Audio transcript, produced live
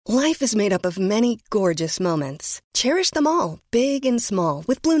Life is made up of many gorgeous moments. Cherish them all, big and small,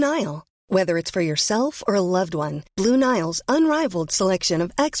 with Blue Nile. Whether it's for yourself or a loved one, Blue Nile's unrivaled selection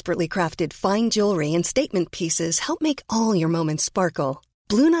of expertly crafted fine jewelry and statement pieces help make all your moments sparkle.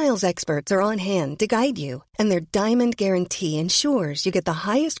 Blue Nile's experts are on hand to guide you, and their diamond guarantee ensures you get the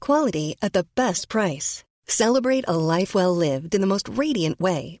highest quality at the best price. Celebrate a life well lived in the most radiant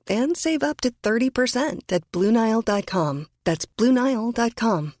way and save up to 30% at BlueNile.com. That's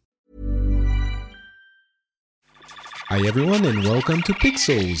BlueNile.com. Hi everyone and welcome to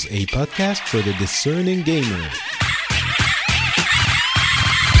Pixels, a podcast for the discerning gamer.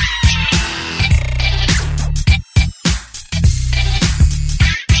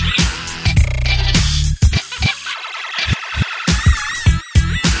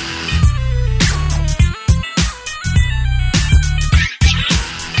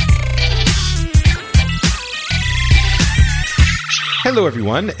 Hello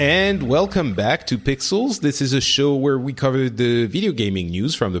everyone and welcome back to Pixels. This is a show where we cover the video gaming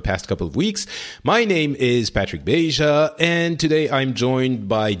news from the past couple of weeks. My name is Patrick Beja and today I'm joined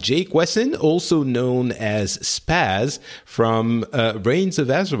by Jake Wesson, also known as Spaz from Reigns of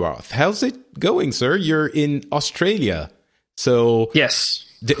Azeroth. How's it going, sir? You're in Australia. So yes.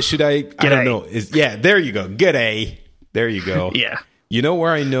 Should I don't know. There you go. G'day. There you go. Yeah. You know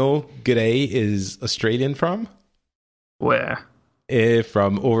where I know g'day is Australian from? Where?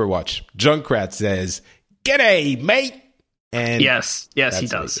 From Overwatch. Junkrat says, "G'day, mate!" And yes, he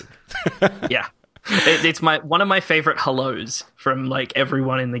does. Yeah. It's one of my favorite hellos from like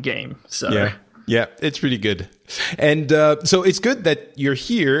everyone in the game. So yeah, it's pretty good. And so it's good that you're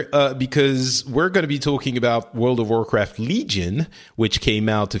here because we're going to be talking about World of Warcraft Legion, which came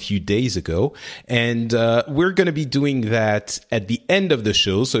out a few days ago. And we're going to be doing that at the end of the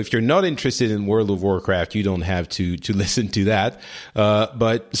show. So if you're not interested in World of Warcraft, you don't have to listen to that.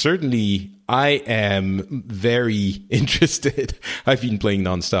 But certainly I am very interested. I've been playing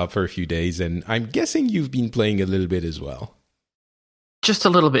nonstop for a few days, and I'm guessing you've been playing a little bit as well. Just a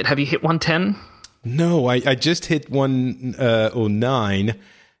little bit. Have you hit 110? No, I just hit 109,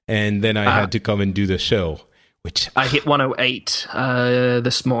 and then I had to come and do the show, which I hit 108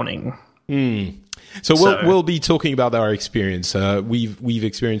 this morning. So we'll be talking about our experience. We've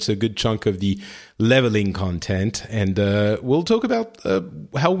experienced a good chunk of the leveling content, and we'll talk about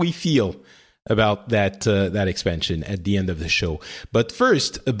how we feel about that expansion at the end of the show. But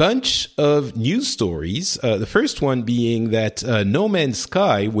first, a bunch of news stories. The first one being that No Man's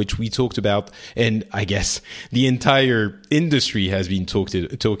Sky, which we talked about, and I guess the entire industry has been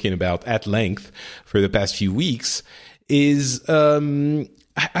talking about at length for the past few weeks, is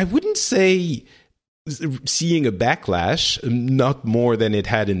I wouldn't say seeing a backlash, not more than it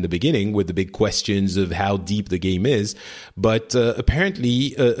had in the beginning with the big questions of how deep the game is, but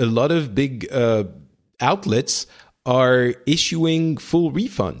apparently a lot of big outlets are issuing full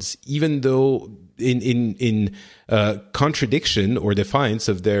refunds, even though in contradiction or defiance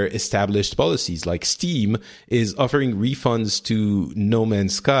of their established policies. Like Steam is offering refunds to No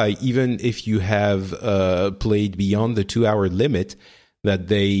Man's Sky even if you have played beyond the 2-hour limit that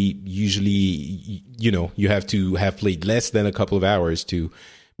they usually, you have to have played less than a couple of hours to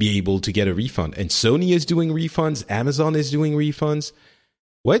be able to get a refund. And Sony is doing refunds. Amazon is doing refunds.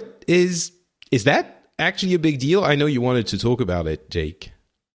 What is that actually a big deal? I know you wanted to talk about it, Jake.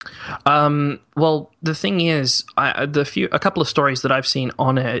 Well, the thing is, a couple of stories that I've seen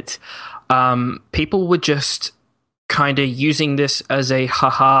on it, people were just kind of using this as a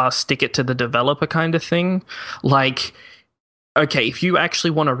stick it to the developer kind of thing. Like, okay, if you actually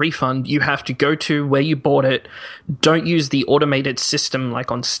want a refund, you have to go to where you bought it. Don't use the automated system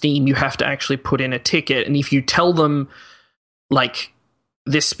like on Steam. You have to actually put in a ticket. And if you tell them like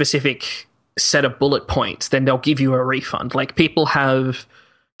this specific set of bullet points, then they'll give you a refund. Like people have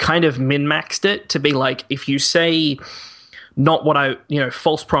kind of min-maxed it to be like, if you say not what I,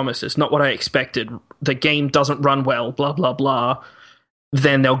 false promises, not what I expected, the game doesn't run well, blah, blah, blah,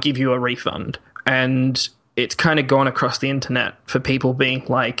 then they'll give you a refund. And it's kind of gone across the internet for people being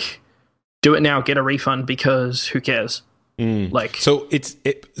like, do it now, get a refund, because who cares? Like, so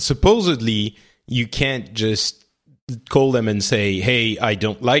supposedly you can't just call them and say, hey, I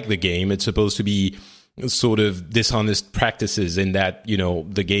don't like the game. It's supposed to be sort of dishonest practices in that,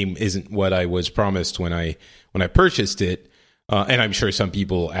 the game isn't what I was promised when I purchased it. And I'm sure some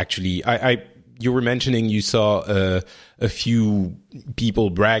people actually, you were mentioning you saw a few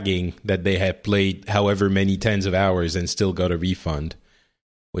people bragging that they had played however many tens of hours and still got a refund.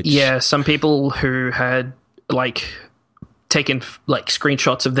 Yeah, some people who had taken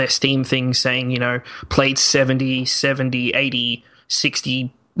screenshots of their Steam things saying, played 70, 80,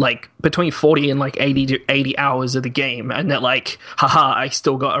 60 like between 40 and like 80 hours of the game, and they're like, haha, I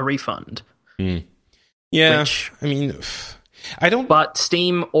still got a refund. Yeah, which, I mean, I don't... But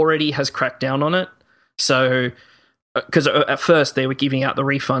Steam already has cracked down on it. So, because at first they were giving out the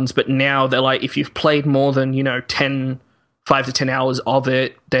refunds, but now they're like, if you've played more than, 5 to 10 hours of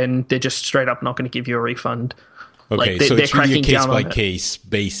it, then they're just straight up not going to give you a refund. Okay, like, so it's really a case-by-case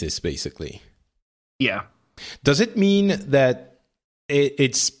basis, basically. Yeah. Does it mean that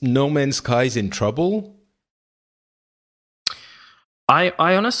it's No Man's Sky's in trouble? I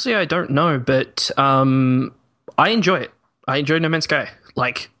honestly, I don't know, but I enjoy it. I enjoy No Man's Sky.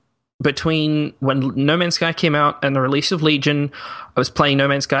 Like, between when No Man's Sky came out and the release of Legion, I was playing No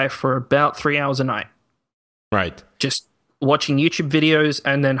Man's Sky for about 3 hours a night. Right. Just watching YouTube videos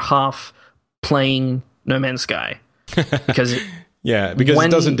and then half playing No Man's Sky. Because it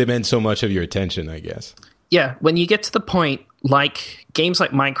doesn't demand so much of your attention, I guess. Yeah, when you get to the point, like games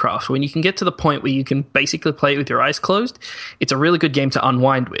like Minecraft, when you can get to the point where you can basically play it with your eyes closed, it's a really good game to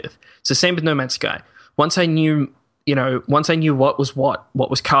unwind with. It's the same with No Man's Sky. Once I knew what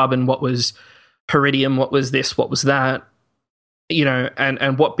was carbon, what was Heridium, what was this, what was that,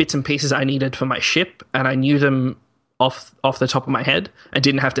 and what bits and pieces I needed for my ship, and I knew them off the top of my head and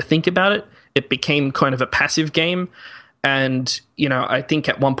didn't have to think about it. It became kind of a passive game. And, I think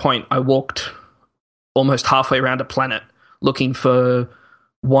at one point I walked almost halfway around a planet looking for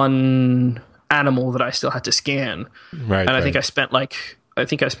one animal that I still had to scan. Right. And I think I spent like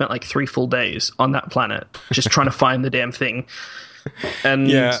 3 full days on that planet just trying to find the damn thing. And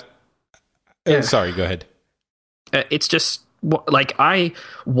sorry, go ahead. It's just like, I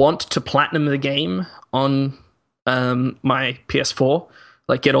want to platinum the game on my PS4,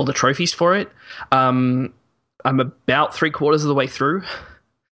 like get all the trophies for it. I'm about 3/4 of the way through.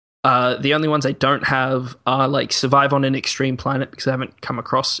 The only ones I don't have are like survive on an extreme planet, because I haven't come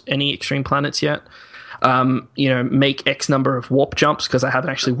across any extreme planets yet. Make X number of warp jumps, because I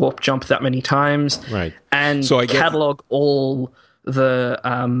haven't actually warp jumped that many times. Right. And so catalog all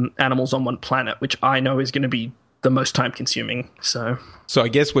the animals on one planet, which I know is going to be the most time consuming. So I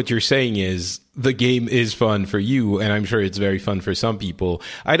guess what you're saying is the game is fun for you, and I'm sure it's very fun for some people.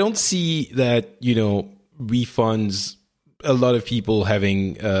 I don't see that, refunds, a lot of people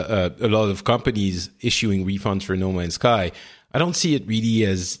having a lot of companies issuing refunds for No Man's Sky. I don't see it really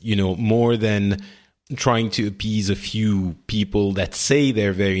as, more than trying to appease a few people that say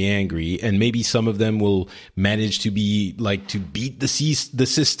they're very angry, and maybe some of them will manage to be like to beat the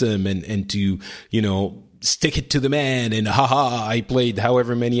system and to, stick it to the man and haha, I played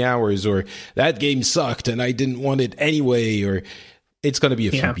however many hours, or that game sucked and I didn't want it anyway, or it's going to be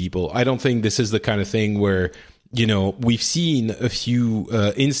a few people. I don't think this is the kind of thing where, we've seen a few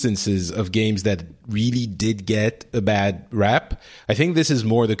instances of games that really did get a bad rap. I think this is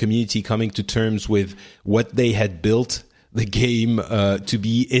more the community coming to terms with what they had built the game to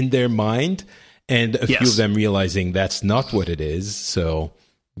be in their mind, and a few of them realizing that's not what it is. So,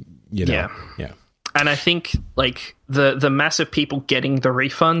 yeah. And I think like the mass of people getting the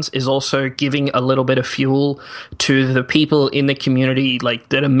refunds is also giving a little bit of fuel to the people in the community like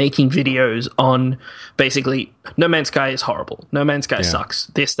that are making videos on basically No Man's Sky is horrible. No Man's Sky sucks.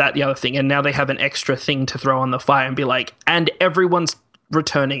 This, that, the other thing. And now they have an extra thing to throw on the fire and be like, and everyone's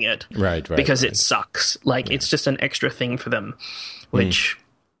returning it. Right. Because it sucks. Like it's just an extra thing for them, which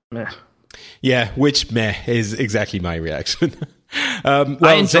meh. Yeah, which meh is exactly my reaction.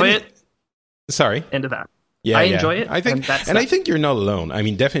 I enjoy it. Sorry. End of that. Yeah, I enjoy it. I think, and I think you're not alone. I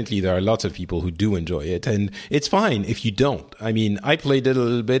mean, definitely there are lots of people who do enjoy it, and it's fine if you don't. I mean, I played it a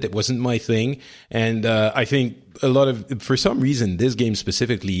little bit. It wasn't my thing, and I think for some reason, this game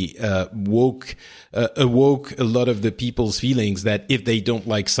specifically awoke a lot of the people's feelings that if they don't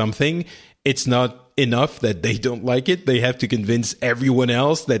like something, it's not enough that they don't like it. They have to convince everyone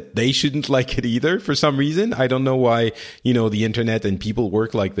else that they shouldn't like it either for some reason. I don't know why, the internet and people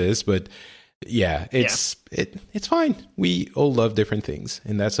work like this, but yeah, it's fine. We all love different things,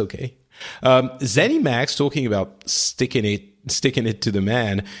 and that's okay. ZeniMax, talking about sticking it to the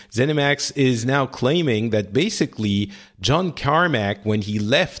man, ZeniMax is now claiming that basically John Carmack, when he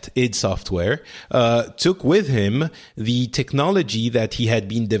left id Software, took with him the technology that he had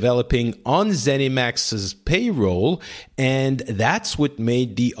been developing on ZeniMax's payroll, and that's what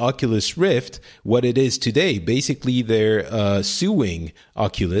made the Oculus Rift what it is today. Basically, they're suing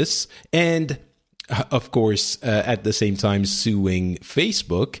Oculus and of course, at the same time suing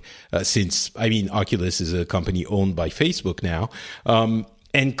Facebook, since, Oculus is a company owned by Facebook now.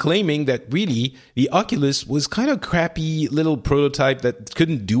 and claiming that really the Oculus was kind of crappy little prototype that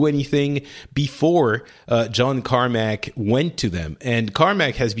couldn't do anything before John Carmack went to them. And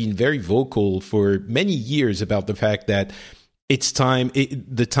Carmack has been very vocal for many years about the fact that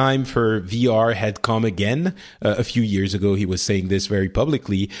the time for VR had come again. A few years ago, he was saying this very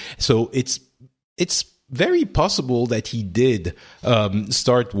publicly. So it's very possible that he did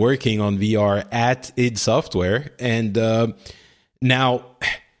start working on VR at id Software, and now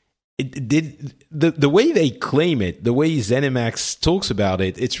it did the way they claim it, the way ZeniMax talks about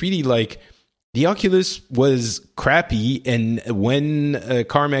it. It's really like the Oculus was crappy, and when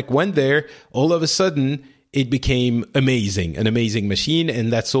Carmack went there, all of a sudden it became an amazing machine,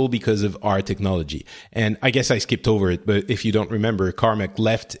 and that's all because of our technology. And I guess I skipped over it, but if you don't remember, Carmack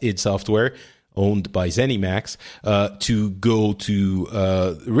left id Software, owned by ZeniMax, to go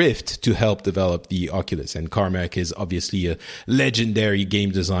to Rift to help develop the Oculus. And Carmack is obviously a legendary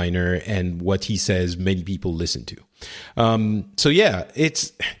game designer, and what he says, many people listen to. So yeah, it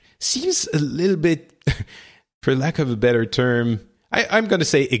seems a little bit, for lack of a better term, I'm going to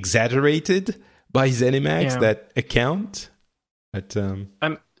say exaggerated by ZeniMax, that account. But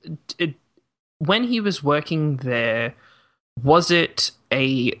when he was working there, was it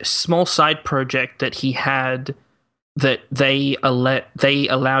a small side project that he had that they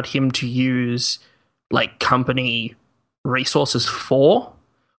allowed him to use like company resources for?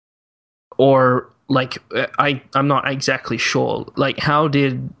 Or like I'm not exactly sure. Like how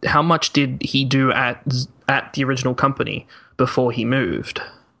much did he do at the original company before he moved?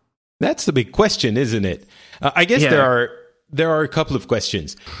 That's the big question, isn't it? I guess there are a couple of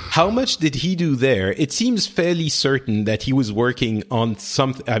questions. How much did he do there? It seems fairly certain that he was working on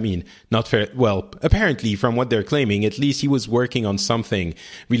something. I mean, not fair. Well, apparently, from what they're claiming, at least he was working on something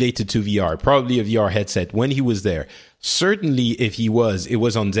related to VR, probably a VR headset when he was there. Certainly, if he was, it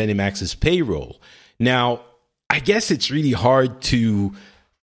was on ZeniMax's payroll. Now, I guess it's really hard to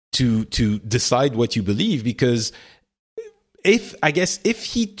decide what you believe, because if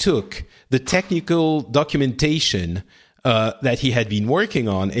he took the technical documentation that he had been working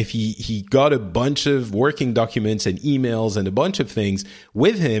on, if he got a bunch of working documents and emails and a bunch of things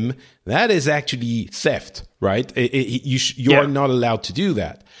with him, that is actually theft, right? You are not allowed to do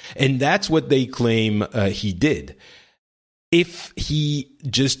that. And that's what they claim he did. If he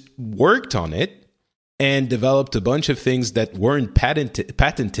just worked on it and developed a bunch of things that weren't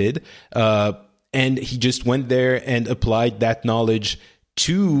patented, and he just went there and applied that knowledge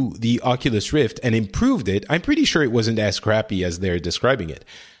to the Oculus Rift and improved it, I'm pretty sure it wasn't as crappy as they're describing it.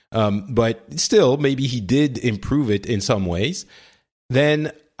 But still, maybe he did improve it in some ways.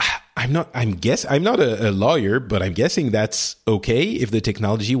 Then I'm not a lawyer, but I'm guessing that's okay if the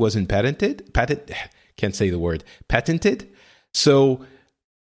technology wasn't patented. So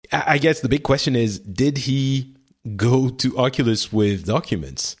I guess the big question is, did he go to Oculus with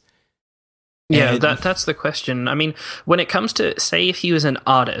documents? Yeah, that's the question. I mean, when it comes to, say, if he was an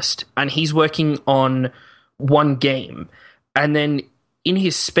artist and he's working on one game, and then in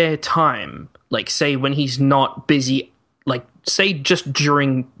his spare time, like, say, when he's not busy, like, say, just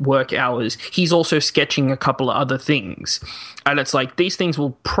during work hours, he's also sketching a couple of other things. And it's like, these things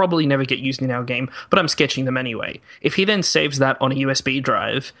will probably never get used in our game, but I'm sketching them anyway. If he then saves that on a USB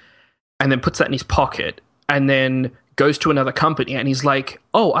drive and then puts that in his pocket and then goes to another company and he's like,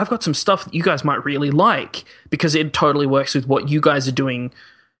 oh, I've got some stuff that you guys might really like because it totally works with what you guys are doing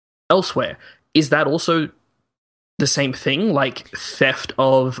elsewhere. Is that also the same thing, like theft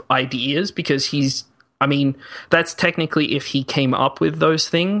of ideas? Because that's technically if he came up with those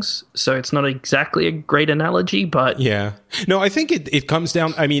things, so it's not exactly a great analogy, but... Yeah. No, I think it comes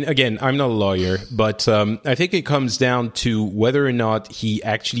down... I mean, again, I'm not a lawyer, but I think it comes down to whether or not he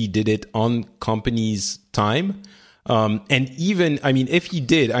actually did it on company's time. And even, I mean, if he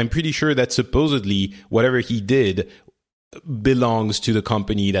did, I'm pretty sure that supposedly whatever he did belongs to the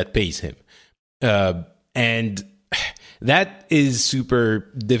company that pays him. And that is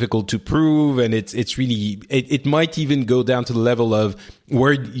super difficult to prove, and it's really, it might even go down to the level of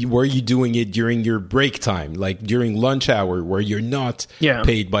were you doing it during your break time, like during lunch hour, where you're not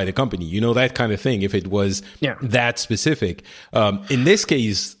paid by the company, that kind of thing, if it was that specific. In this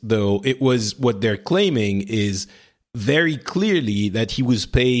case, though, it was, what they're claiming is very clearly that he was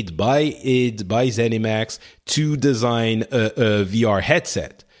paid by ZeniMax to design a VR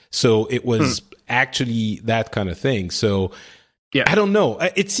headset. So it was actually that kind of thing. So I don't know.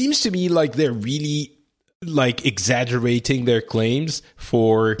 It seems to me like they're really like exaggerating their claims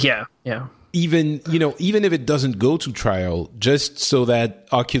for even if it doesn't go to trial, just so that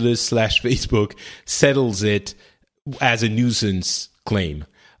Oculus / Facebook settles it as a nuisance claim.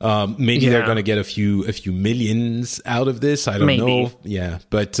 Maybe they're going to get a few millions out of this. I don't know. Yeah,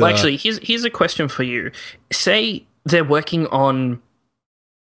 but well, actually, here's a question for you. Say they're working on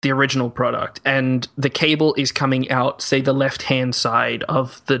the original product, and the cable is coming out, say, the left-hand side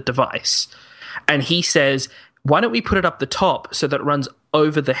of the device, and he says, "Why don't we put it up the top so that it runs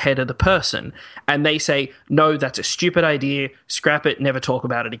over the head of the person?" And they say, "No, that's a stupid idea. Scrap it. Never talk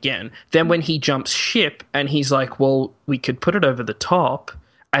about it again." Then when he jumps ship, and he's like, "Well, we could put it over the top,"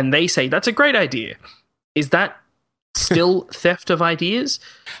 and they say, "That's a great idea." Is that still theft of ideas?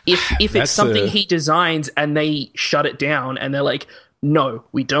 If it's something he designs and they shut it down and they're like, "No,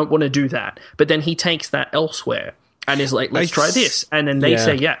 we don't want to do that," but then he takes that elsewhere and is like, "Let's try this," and then they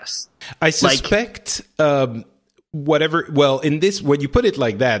say yes. I suspect whatever. Well, in this, when you put it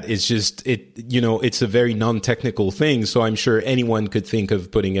like that, it's just it's a very non-technical thing. So I'm sure anyone could think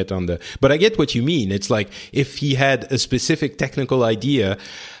of putting it on the. But I get what you mean. It's like if he had a specific technical idea.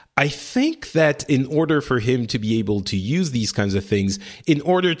 I think that in order for him to be able to use these kinds of things, in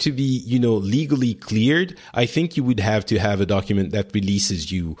order to be, legally cleared, I think you would have to have a document that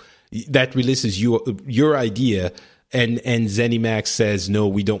releases your idea, and ZeniMax says, "No,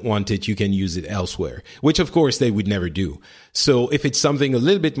 we don't want it. You can use it elsewhere," which of course they would never do. So if it's something a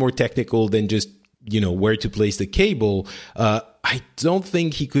little bit more technical than just, where to place the cable, I don't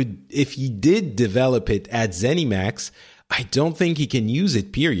think he could, if he did develop it at ZeniMax, I don't think he can use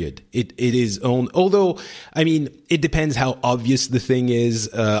it, period. It is own, although, I mean, it depends how obvious the thing is.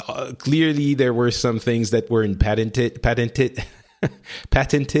 Clearly, there were some things that weren't patented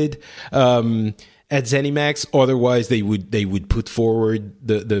at ZeniMax. Otherwise, they would put forward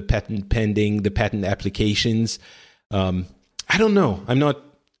the patent pending, the patent applications. I don't know. I'm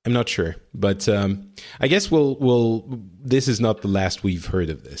not sure, but I guess we'll. This is not the last we've heard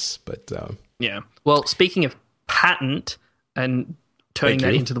of this, but yeah. Well, speaking of patent and turning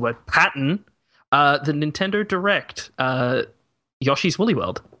that into the word patent, the Nintendo Direct, Yoshi's Woolly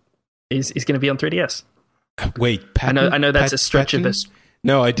World is going to be on 3DS. Wait, patent? I know that's a stretch patent? of a.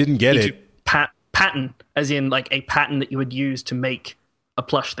 No, I didn't get it. Patent, as in like a patent that you would use to make a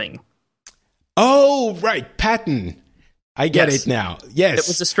plush thing. Oh, right, patent. I get it now. Yes. It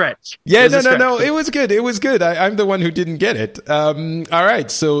was a stretch. Yeah, no. It was good. I'm the one who didn't get it. All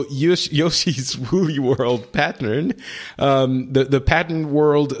right. So Yoshi's Woolly World pattern, the patent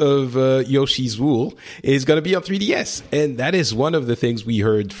world of Yoshi's Wool is going to be on 3DS. And that is one of the things we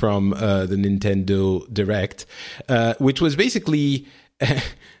heard from the Nintendo Direct, which was basically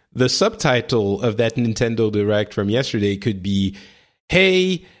the subtitle of that Nintendo Direct from yesterday could be,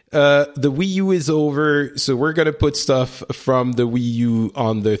 "Hey, the Wii U is over, so we're going to put stuff from the Wii U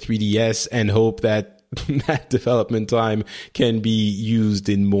on the 3DS and hope that that development time can be used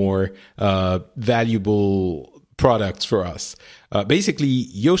in more valuable products for us." Basically,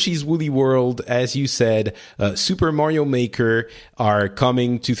 Yoshi's Woolly World, as you said, Super Mario Maker are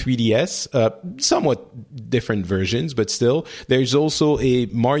coming to 3DS, somewhat different versions, but still. There's also a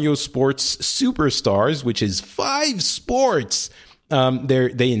Mario Sports Superstars, which is 5 sports.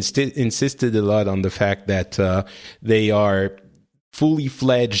 They insisted a lot on the fact that they are fully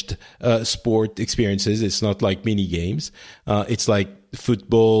fledged sport experiences. It's not like mini games. It's like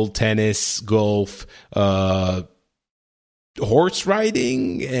football, tennis, golf, horse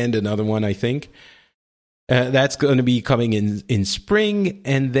riding, and another one, I think. That's going to be coming in spring,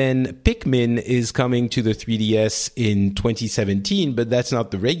 and then Pikmin is coming to the 3DS in 2017. But that's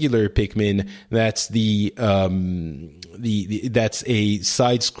not the regular Pikmin. That's that's a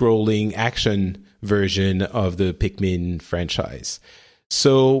side-scrolling action version of the Pikmin franchise.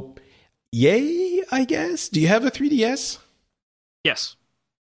 So, yay, I guess. Do you have a 3DS? Yes.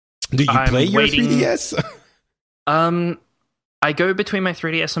 Do you play your 3DS? I go between my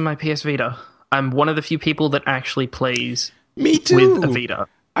 3DS and my PS Vita. I'm one of the few people that actually plays Me too. with a Vita.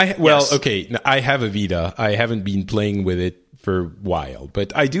 Okay, no, I have a Vita. I haven't been playing with it for a while,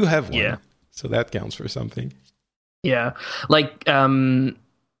 but I do have one. Yeah. So that counts for something. Yeah. Like, a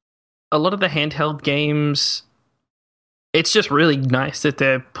lot of the handheld games, it's just really nice that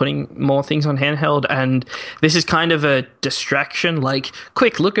they're putting more things on handheld, and this is kind of a distraction. Like,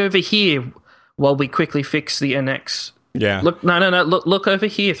 quick, look over here while we quickly fix the NX. Yeah. Look, no. Look over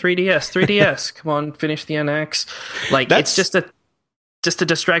here. 3DS. Come on, finish the NX. Like, it's just a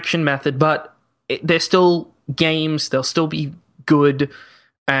distraction method, but they're still games. They'll still be good,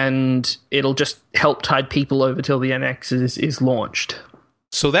 and it'll just help tide people over till the NX is launched.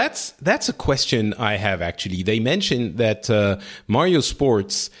 So that's a question I have, actually. They mentioned that Mario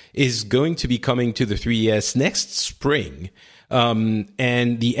Sports is going to be coming to the 3DS next spring.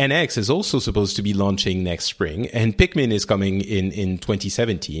 And the NX is also supposed to be launching next spring, and Pikmin is coming in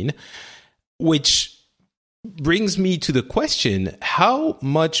 2017, which brings me to the question, how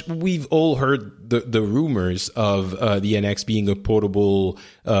much we've all heard the rumors of the NX being a portable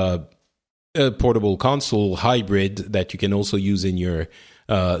console hybrid that you can also use in your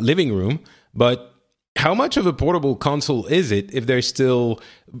living room, but how much of a portable console is it if they're still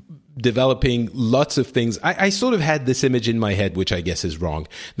developing lots of things? I sort of had this image in my head, which I guess is wrong,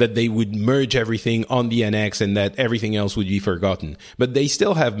 that they would merge everything on the NX and that everything else would be forgotten. But they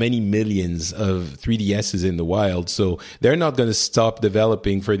still have many millions of 3DSs in the wild, so they're not going to stop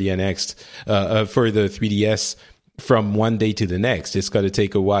developing for the NX, for the 3DS from one day to the next. It's got to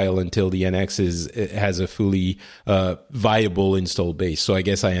take a while until the NX has a fully viable install base. So I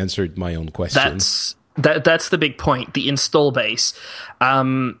guess I answered my own question. That's the big point, the install base.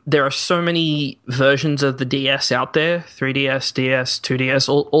 There are so many versions of the DS out there, 3DS, DS, 2DS,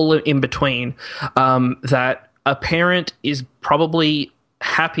 all in between, that a parent is probably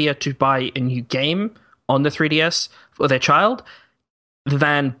happier to buy a new game on the 3DS for their child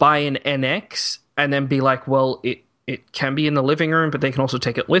than buy an NX and then be like, well, it can be in the living room, but they can also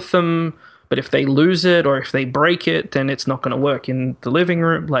take it with them. But if they lose it or if they break it, then it's not going to work in the living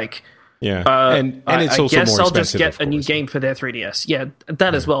room. Like, yeah, and it's also more expensive. I guess I'll just get a new game for their 3DS. Yeah,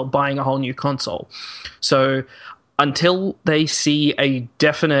 that as well, buying a whole new console. So until they see a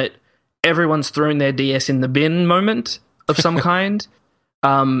definite everyone's thrown their DS in the bin moment of some kind,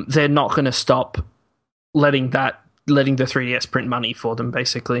 they're not going to stop letting the 3DS print money for them,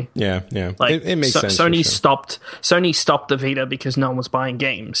 basically. Yeah. Like, it makes sense. Sony stopped the Vita because no one was buying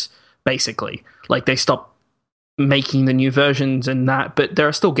games, basically. Like, they stopped making the new versions and that, but there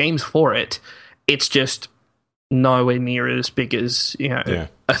are still games for it. It's just nowhere near as big as, a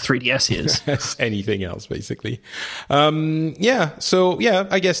 3DS is. As anything else, basically. So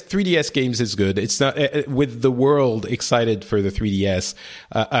I guess 3DS games is good. It's not with the world excited for the 3DS.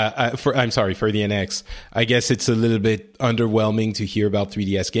 For the NX. I guess it's a little bit underwhelming to hear about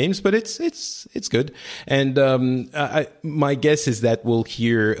 3DS games, but it's good. And my guess is that we'll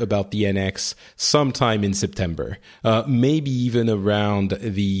hear about the NX sometime in September, maybe even around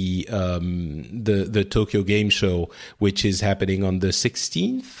the Tokyo Game Show, which is happening on the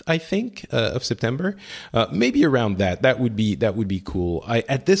 16th. I think of September, maybe around that. That would be cool.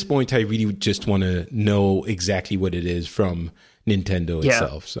 At this point, I really just want to know exactly what it is from Nintendo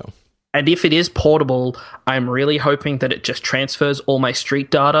itself. So, and if it is portable, I'm really hoping that it just transfers all my Street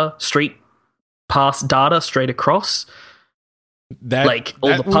Pass data straight across. All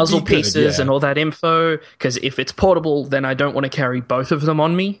the puzzle pieces and all that info, because if it's portable, then I don't want to carry both of them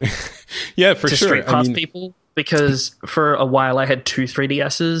on me. Yeah, for sure. Street Pass people. Because for a while I had two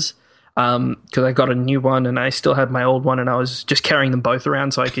 3DSs, because I got a new one and I still had my old one, and I was just carrying them both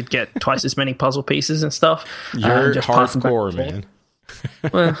around so I could get twice as many puzzle pieces and stuff. You're just hardcore, man.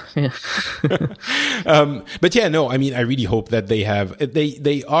 Well, yeah. But yeah, no, I mean, I really hope that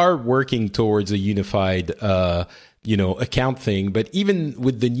they are working towards a unified account thing. But even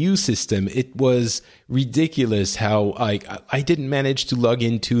with the new system, it was ridiculous how I didn't manage to log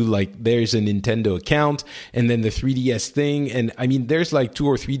into, there's a Nintendo account and then the 3DS thing. And I mean, there's 2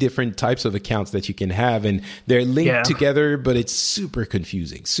 or 3 different types of accounts that you can have, and they're linked together, but it's super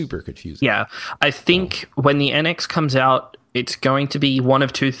confusing. Yeah. I think when the NX comes out, it's going to be one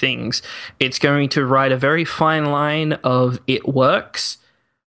of two things. It's going to ride a very fine line of it works,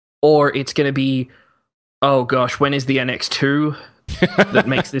 or it's going to be, oh gosh, when is the NX2 that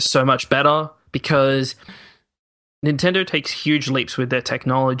makes this so much better? Because Nintendo takes huge leaps with their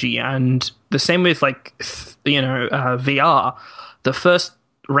technology, and the same with VR. The first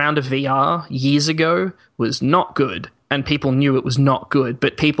round of VR years ago was not good, and people knew it was not good,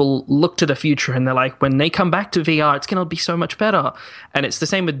 but people look to the future and they're like, when they come back to VR, it's going to be so much better. And it's the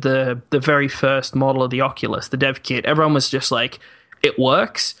same with the very first model of the Oculus, the dev kit. Everyone was just like, it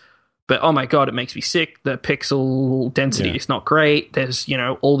works, but oh my god, it makes me sick. The pixel density is not great. There's,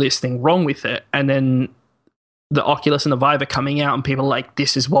 all this thing wrong with it. And then the Oculus and the Vive are coming out and people are like,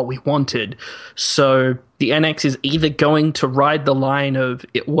 this is what we wanted. So the NX is either going to ride the line of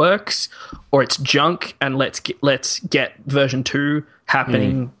it works or it's junk, and let's get version 2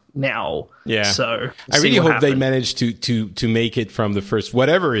 happening now. Yeah. So I really hope they manage to make it from the first,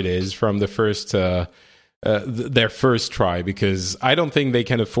 whatever it is, from the first their first try, because I don't think they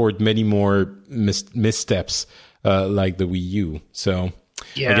can afford many more missteps like the Wii U. So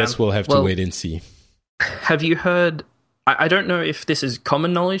I guess we'll have to wait and see. Have you heard, I don't know if this is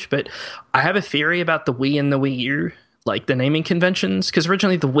common knowledge, but I have a theory about the Wii and the Wii U like the naming conventions, because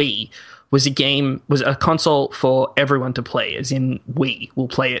originally the Wii was a console for everyone to play, as in we will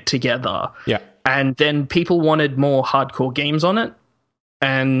play it together. Yeah. And then people wanted more hardcore games on it,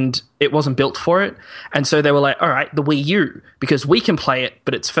 and it wasn't built for it. And so they were like, all right, the Wii U, because we can play it,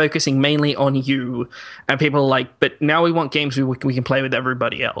 but it's focusing mainly on you. And people are like, but now we want games we can play with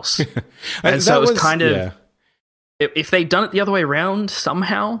everybody else. And so it was kind of, yeah. If they'd done it the other way around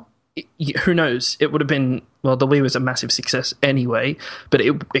somehow, who knows? It would have been, well, the Wii was a massive success anyway, but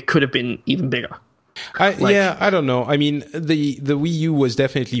it could have been even bigger. I don't know. I mean, the Wii U was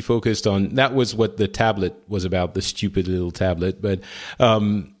definitely focused on, that was what the tablet was about, the stupid little tablet. But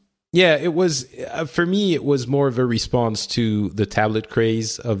yeah, it was, for me, it was more of a response to the tablet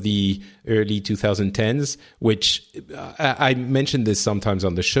craze of the early 2010s, which I mentioned this sometimes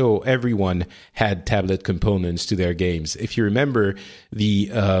on the show. Everyone had tablet components to their games. If you remember, the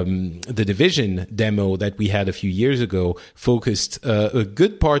Division demo that we had a few years ago focused a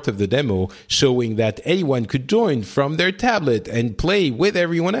good part of the demo showing that anyone could join from their tablet and play with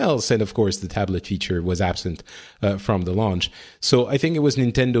everyone else. And of course, the tablet feature was absent from the launch. So I think it was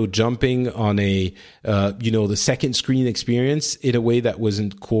Nintendo jumping on the second screen experience in a way that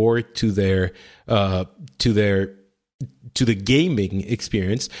wasn't core to the gaming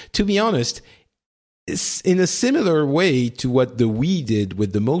experience. To be honest, it's in a similar way to what the Wii did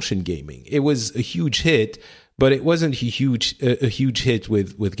with the motion gaming. It was a huge hit, but it wasn't a huge hit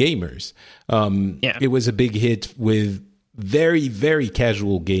with gamers. It was a big hit with very, very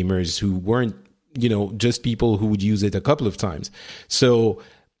casual gamers who weren't, just people who would use it a couple of times. So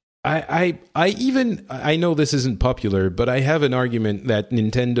I know this isn't popular, but I have an argument that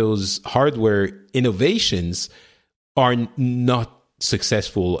Nintendo's hardware innovations are not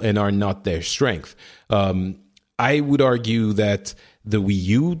successful and are not their strength. I would argue that the Wii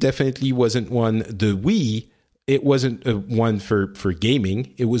U definitely wasn't one. The Wii, it wasn't one for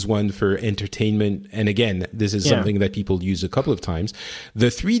gaming. It was one for entertainment. And again, this is something that people use a couple of times. The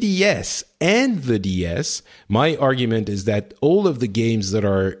 3DS and the DS, my argument is that all of the games that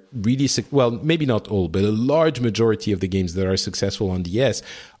are really, well, maybe not all, but a large majority of the games that are successful on DS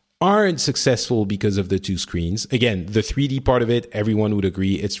aren't successful because of the two screens. Again, the 3D part of it, everyone would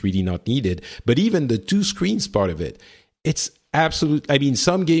agree it's really not needed. But even the two screens part of it, it's absolute. I mean,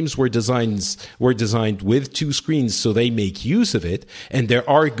 some games were designed with two screens, so they make use of it. And there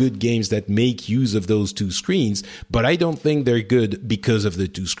are good games that make use of those two screens, but I don't think they're good because of the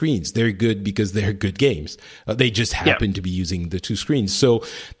two screens. They're good because they're good games. They just happen to be using the two screens. So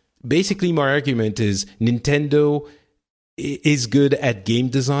basically, my argument is Nintendo is good at game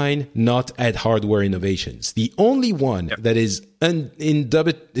design, not at hardware innovations. The only one that is undoubtedly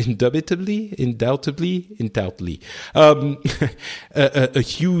a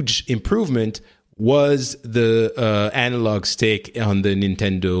huge improvement was the analog stick on the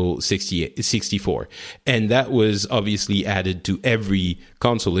Nintendo 64. And that was obviously added to every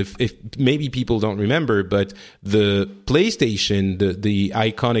console. If maybe people don't remember, but the PlayStation, the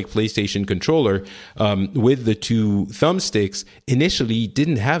iconic PlayStation controller with the two thumbsticks initially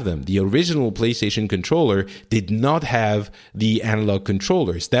didn't have them. The original PlayStation controller did not have the analog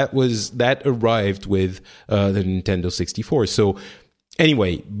controllers. That arrived with the Nintendo 64. So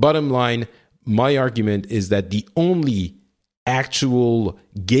anyway, bottom line, my argument is that the only actual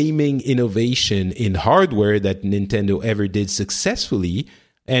gaming innovation in hardware that Nintendo ever did successfully,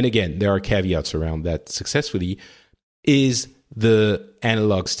 and again, there are caveats around that successfully, is the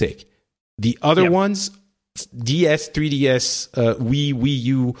analog stick. The other ones, DS, 3DS, Wii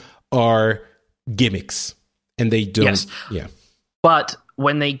U, are gimmicks. And they don't... Yes. Yeah. But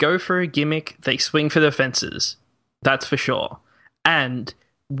when they go for a gimmick, they swing for the fences. That's for sure. And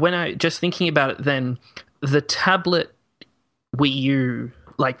when I just thinking about it, then the tablet Wii U,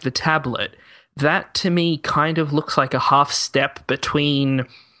 like the tablet, that to me kind of looks like a half step between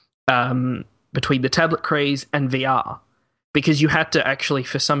the tablet craze and VR, because you had to actually,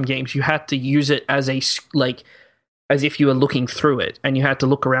 for some games, you had to use it as as if you were looking through it, and you had to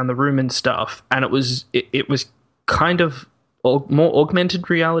look around the room and stuff, and it was kind of more augmented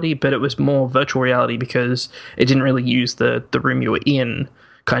reality, but it was more virtual reality because it didn't really use the room you were in,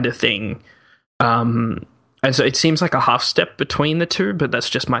 kind of thing. And so it seems like a half step between the two, but that's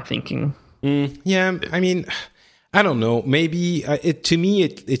just my thinking. Yeah, I mean, I don't know. Maybe to me,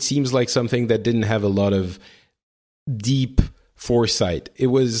 it seems like something that didn't have a lot of deep foresight. It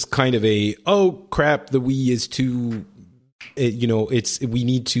was kind of oh crap, the Wii is too, we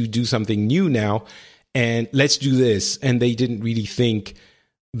need to do something new now, and let's do this. And they didn't really think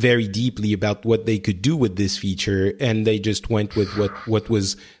very deeply about what they could do with this feature, and they just went with what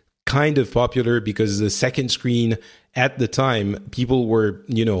was kind of popular because the second screen at the time, people were,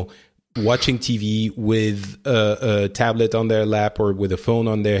 watching TV with a tablet on their lap or with a phone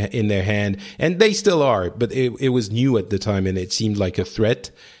in their hand, and they still are, but it was new at the time, and it seemed like a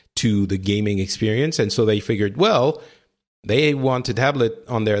threat to the gaming experience, and so they figured, well, they want a tablet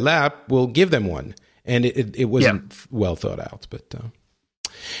on their lap, we'll give them one, and it wasn't well thought out, but.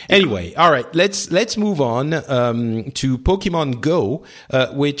 Anyway, all right, let's move on to Pokemon Go,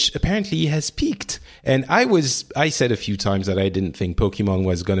 which apparently has peaked. And I said a few times that I didn't think Pokemon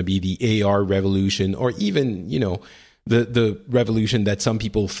was going to be the AR revolution, or even, the revolution that some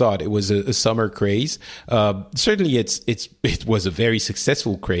people thought. It was a summer craze. Certainly, it was a very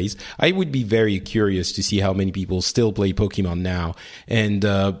successful craze. I would be very curious to see how many people still play Pokemon now, and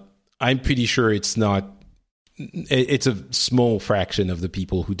I'm pretty sure it's a small fraction of the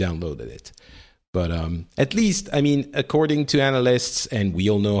people who downloaded it. But at least, according to analysts, and we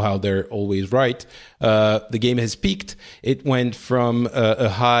all know how they're always right, the game has peaked. It went from a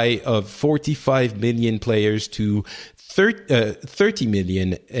high of 45 million players to 30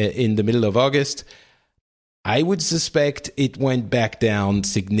 million in the middle of August. I would suspect it went back down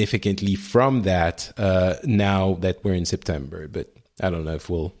significantly from that now that we're in September. But I don't know if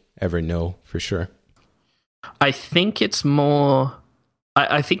we'll ever know for sure. I think it's more...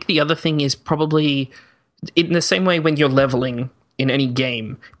 I think the other thing is probably in the same way when you're leveling in any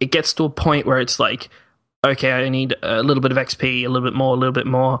game, it gets to a point where it's like, okay, I need a little bit of XP, a little bit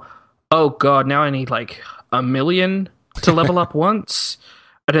more. Oh God, now I need like 1 million to level up once.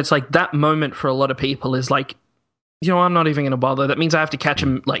 And it's like that moment for a lot of people is like, I'm not even going to bother. That means I have to catch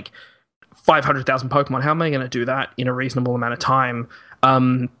them like 500,000 Pokemon. How am I going to do that in a reasonable amount of time?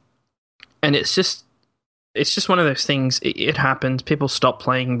 And it's just one of those things. It happens. People stop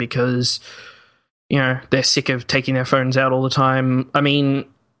playing because, they're sick of taking their phones out all the time.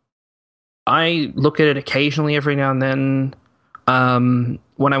 I look at it occasionally every now and then.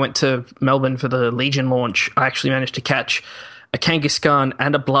 When I went to Melbourne for the Legion launch, I actually managed to catch a Kangaskhan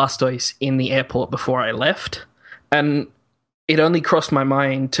and a Blastoise in the airport before I left. And it only crossed my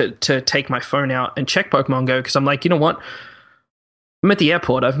mind to take my phone out and check Pokemon Go, because I'm like, you know what? I'm at the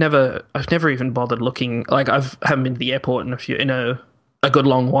airport. I've never even bothered looking. Like, haven't been to the airport in a good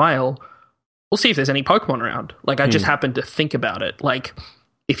long while. We'll see if there's any Pokemon around. Like, I just happened to think about it. Like,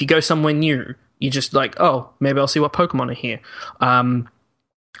 if you go somewhere new, you just like, oh, maybe I'll see what Pokemon are here. And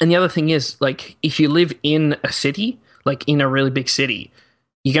the other thing is, like, if you live in a city, like in a really big city,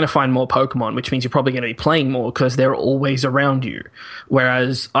 you're going to find more Pokemon, which means you're probably going to be playing more because they're always around you.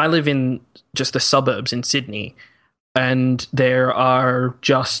 Whereas I live in just the suburbs in Sydney, and there's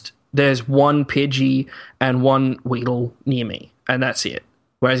one Pidgey and one Weedle near me, and that's it.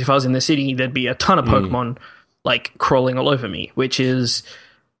 Whereas if I was in the city, there'd be a ton of Pokemon like crawling all over me, which is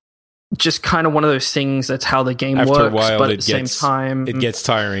just kind of one of those things. That's how the game After works. A while, but at the same time, it gets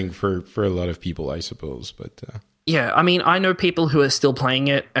tiring for a lot of people, I suppose. But yeah, I know people who are still playing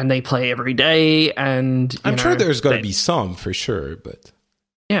it, and they play every day. And I'm sure there's going to be some for sure, but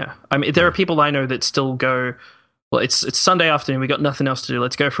yeah, there are people I know that still go. Well, it's Sunday afternoon. We got nothing else to do.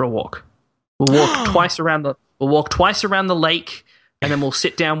 Let's go for a walk. We'll walk twice around the lake, and then we'll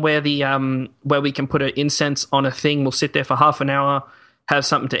sit down where we can put an incense on a thing. We'll sit there for half an hour, have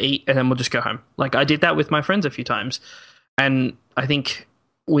something to eat, and then we'll just go home. Like, I did that with my friends a few times, and I think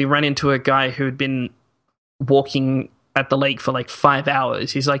we ran into a guy who had been walking at the lake for like 5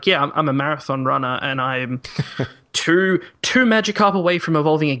 hours. He's like, yeah, I'm a marathon runner, and I'm two Magikarp away from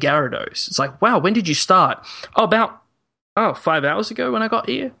evolving a Gyarados. It's like, wow, when did you start? About 5 hours ago when I got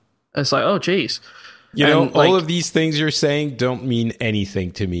here. It's like, oh geez. All of these things you're saying don't mean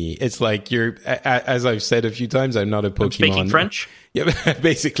anything to me. It's like as I've said a few times, I'm not a Pokemon. I'm speaking French? Yeah,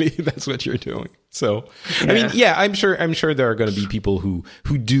 basically that's what you're doing. So, yeah. I'm sure there are going to be people who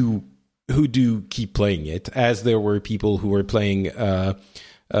do keep playing it, as there were people who were playing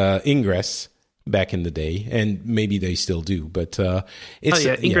Ingress back in the day, and maybe they still do, but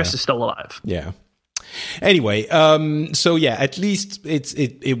Ingress is still alive. Yeah. Anyway, so yeah, at least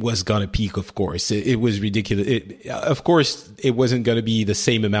it was gonna peak. Of course, it was ridiculous. Of course, it wasn't gonna be the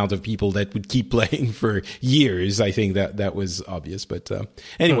same amount of people that would keep playing for years. I think that was obvious. But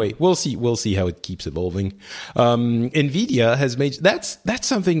anyway, we'll see how it keeps evolving. Nvidia has made that's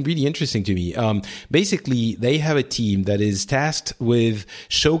something really interesting to me. Basically, they have a team that is tasked with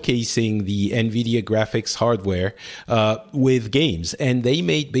showcasing the Nvidia graphics hardware with games, and they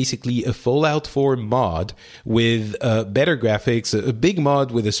made basically a Fallout 4 mod with better graphics, a big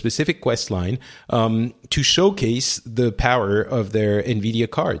mod with a specific quest line to showcase the power of their NVIDIA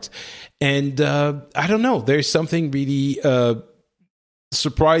cards. And I don't know, there's something really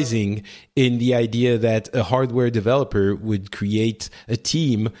surprising in the idea that a hardware developer would create a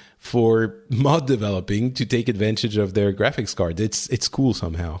team for mod developing to take advantage of their graphics card. It's cool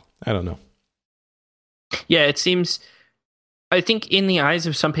somehow. I don't know. Yeah, it seems... I think in the eyes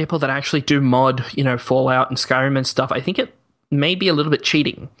of some people that actually do mod, Fallout and Skyrim and stuff, I think it may be a little bit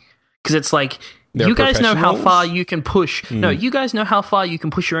cheating. Because it's like, you guys know how far you can push. No, you guys know how far you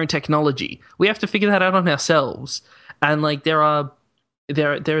can push your own technology. We have to figure that out on ourselves. And like,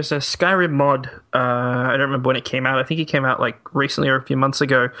 there's a Skyrim mod, I don't remember when it came out. I think it came out like recently or a few months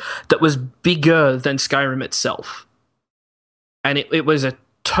ago, that was bigger than Skyrim itself. And it was a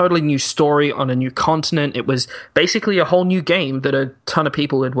totally new story on a new continent. It was basically a whole new game that a ton of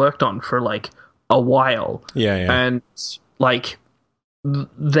people had worked on for like a while. Yeah. And like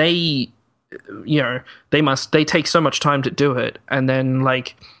they take so much time to do it. And then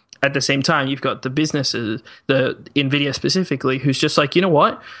like at the same time, you've got the businesses, the Nvidia specifically, who's just like, you know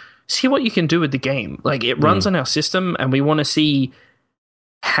what? See what you can do with the game. Like it runs on our system and we want to see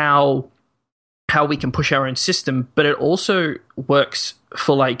how we can push our own system, but it also works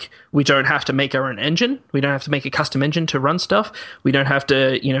for like, we don't have to make our own engine. We don't have to make a custom engine to run stuff. We don't have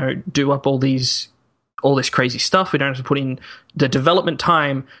to, do up all this crazy stuff. We don't have to put in the development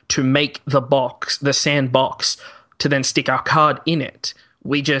time to make the sandbox to then stick our card in it.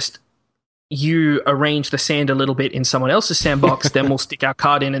 You arrange the sand a little bit in someone else's sandbox, then we'll stick our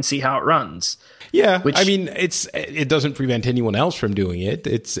card in and see how it runs. Yeah, I mean, it doesn't prevent anyone else from doing it.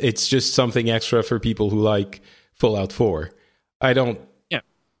 It's just something extra for people who like Fallout 4. I don't.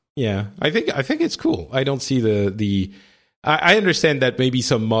 Yeah, I think it's cool. I don't see the. I understand that maybe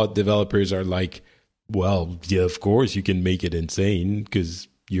some mod developers are like, well, yeah, of course you can make it insane because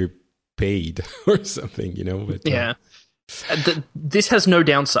you're paid or something, But, yeah, this has no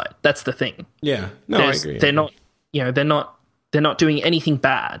downside. That's the thing. Yeah, no, I agree. They're not. They're not doing anything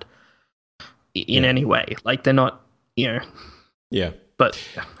bad in any way. Like they're not. Yeah. But.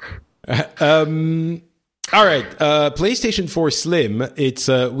 All right, PlayStation 4 Slim. It's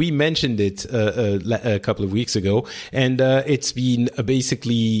we mentioned it a couple of weeks ago, and it's been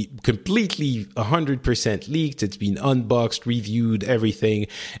basically completely 100% leaked. It's been unboxed, reviewed, everything,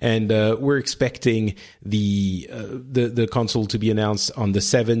 and we're expecting the console to be announced on the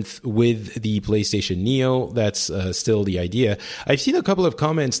 7th with the PlayStation Neo. That's still the idea. I've seen a couple of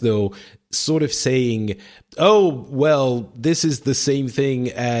comments though, sort of saying, oh, well, this is the same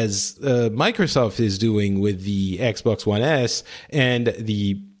thing as Microsoft is doing with the Xbox One S and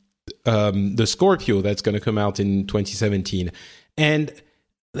the Scorpio that's going to come out in 2017. And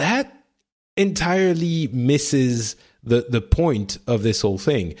that entirely misses the point of this whole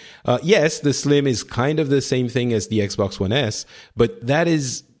thing. Yes, the Slim is kind of the same thing as the Xbox One S, but that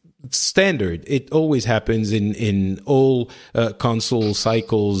is standard. It always happens in all console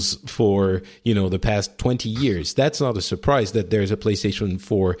cycles for the past 20 years. That's not a surprise that there's a PlayStation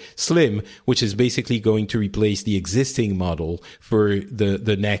 4 Slim, which is basically going to replace the existing model for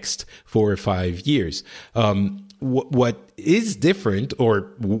the next 4 or 5 years. What is different,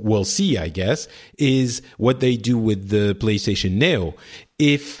 or we'll see, I guess, is what they do with the PlayStation Neo.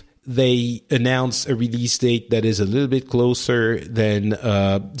 If they announce a release date that is a little bit closer than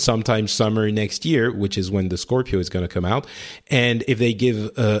sometime summer next year, which is when the Scorpio is going to come out. And if they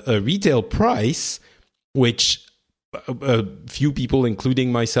give a retail price, which a few people,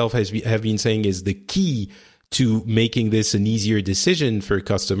 including myself, have been saying is the key to making this an easier decision for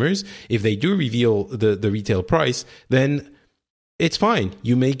customers. If they do reveal the retail price, then it's fine.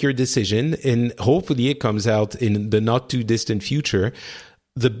 You make your decision, and hopefully it comes out in the not too distant future.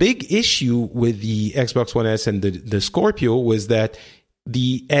 The big issue with the Xbox One S and the Scorpio was that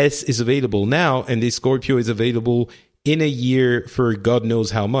the S is available now and the Scorpio is available in a year for God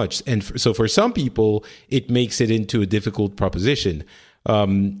knows how much. And so for some people, it makes it into a difficult proposition.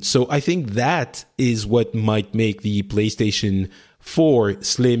 So I think that is what might make the PlayStation 4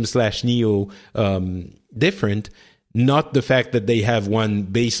 Slim/Neo different, not the fact that they have one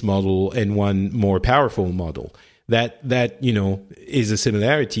base model and one more powerful model. That is a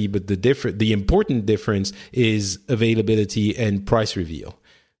similarity, but the important difference is availability and price reveal.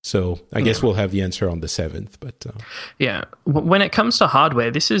 So I guess we'll have the answer on the 7th. But yeah, when it comes to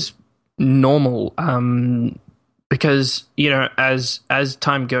hardware, this is normal because as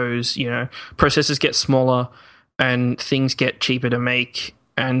time goes, processors get smaller and things get cheaper to make,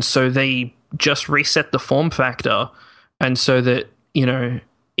 and so they just reset the form factor, and so that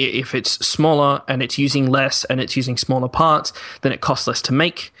if it's smaller and it's using less and it's using smaller parts, then it costs less to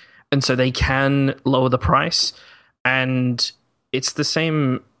make. And so they can lower the price. And it's the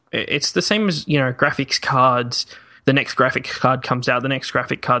same as, graphics cards. the next graphic card comes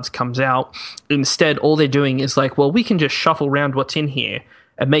out, Instead, all they're doing is like, well, we can just shuffle around what's in here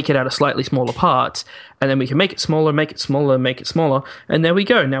and make it out of slightly smaller parts, and then we can make it smaller, and there we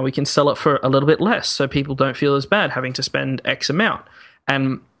go. Now we can sell it for a little bit less, so people don't feel as bad having to spend X amount.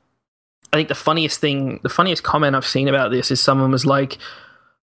 And I think the funniest comment I've seen about this is someone was like,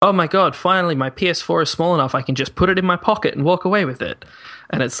 oh my god, finally my PS4 is small enough I can just put it in my pocket and walk away with it.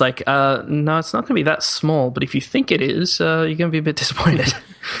 And it's like, no, it's not going to be that small, but if you think it is, you're going to be a bit disappointed.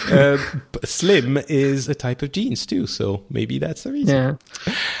 Slim is a type of jeans too, so maybe that's the reason.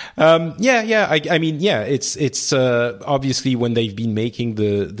 Yeah. I mean, it's obviously when they've been making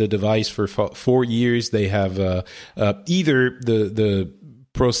the device for 4 years, they have either the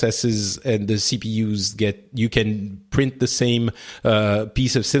processes and the CPUs you can print the same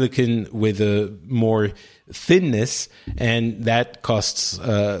piece of silicon with a more thinness, and that costs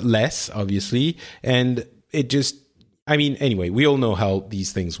less, obviously. And it just, I mean, anyway, we all know how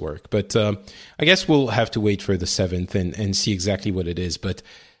these things work, but I guess we'll have to wait for the 7th and see exactly what it is. But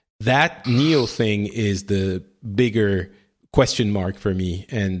that Neo thing is the bigger question mark for me,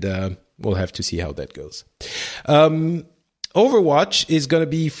 and we'll have to see how that goes. Overwatch is going to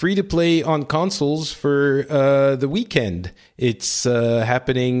be free to play on consoles for the weekend. It's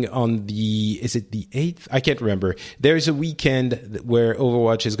happening on is it the 8th? I can't remember. There's a weekend where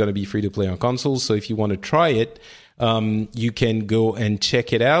Overwatch is going to be free to play on consoles. So if you want to try it, you can go and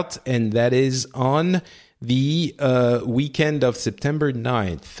check it out. And that is on the weekend of September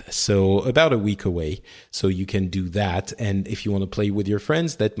 9th. So about a week away. So you can do that. And if you want to play with your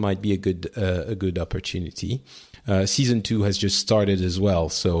friends, that might be a good opportunity. Season 2 has just started as well,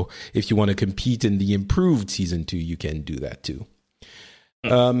 so if you want to compete in the improved Season 2, you can do that too.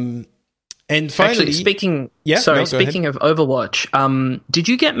 And finally, actually, speaking of Overwatch,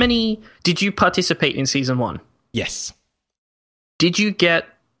 did you participate in Season 1? Yes. Did you get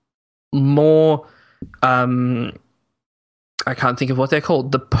more, I can't think of what they're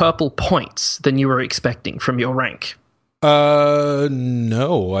called, the purple points than you were expecting from your rank?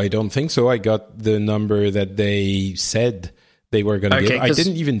 No, I don't think so. I got the number that they said they were going to give. I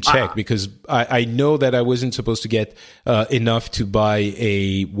didn't even check because I know that I wasn't supposed to get enough to buy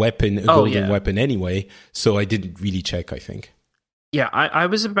a golden weapon anyway. So I didn't really check, I think. Yeah, I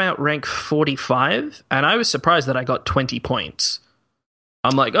was about rank 45, and I was surprised that I got 20 points.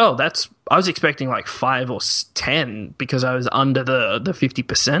 I'm like, I was expecting like 5 or 10 because I was under the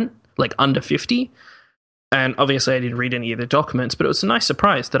 50%, like under 50. And obviously I didn't read any of the documents, but it was a nice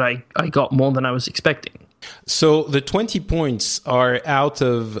surprise that I got more than I was expecting. So the 20 points are out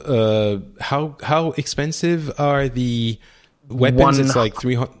of how expensive are the weapons? It's like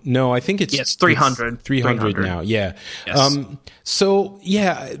 300. No, I think it's 300. It's 300 now. Yeah. Yes. So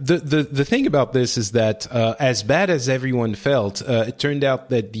yeah, the thing about this is that as bad as everyone felt, it turned out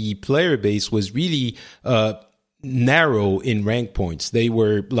that the player base was really narrow in rank points. They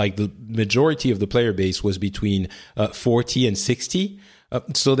were like the majority of the player base was between 40 and 60.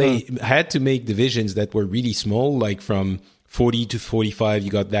 So they had to make divisions that were really small, like from 40 to 45, you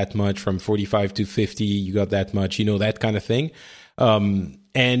got that much. From 45 to 50, you got that much, that kind of thing. And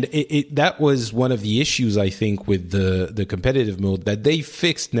that was one of the issues, I think, with the competitive mode that they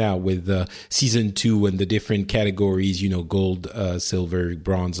fixed now with Season 2 and the different categories, gold, silver,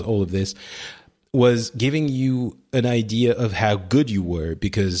 bronze, all of this, was giving you an idea of how good you were,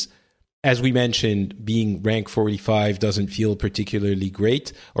 because as we mentioned, being rank 45 doesn't feel particularly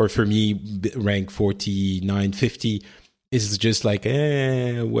great, or for me, rank 49, 50 is just like,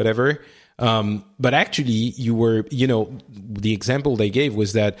 whatever. But actually, you were, the example they gave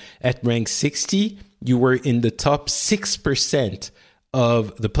was that at rank 60, you were in the top 6%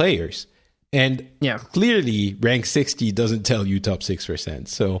 of the players. And clearly, rank 60 doesn't tell you top 6%.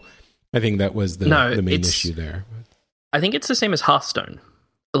 So I think that was the main issue there. I think it's the same as Hearthstone.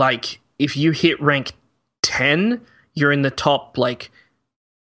 Like, if you hit rank 10, you're in the top, 5%.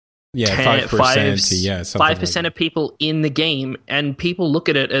 5% of people in the game, and people look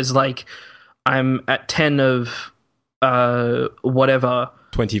at it as like, I'm at 10 of whatever.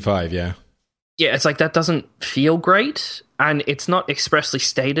 25, yeah. Yeah, it's like, that doesn't feel great, and it's not expressly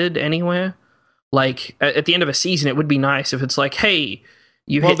stated anywhere. Like, at the end of a season, it would be nice if it's like, hey,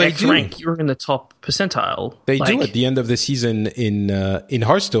 you hit X rank, you're in the top percentile. They do at the end of the season in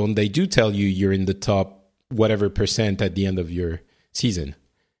Hearthstone. They do tell you you're in the top whatever percent at the end of your season.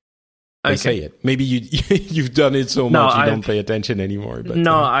 They say it. Maybe you've done it so much you don't pay attention anymore. But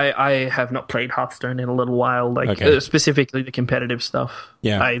I have not played Hearthstone in a little while. Specifically the competitive stuff.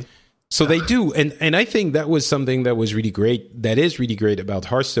 Yeah. So they do, and I think that was something that was really great. That is really great about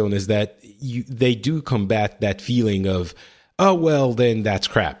Hearthstone is that they do combat that feeling of, oh well, then that's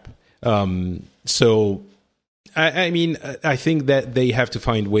crap. So I mean, I think that they have to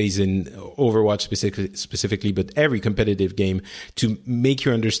find ways in Overwatch specifically, but every competitive game to make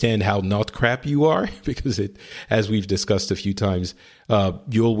you understand how not crap you are, because it, as we've discussed a few times,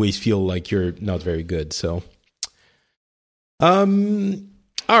 you always feel like you're not very good. So,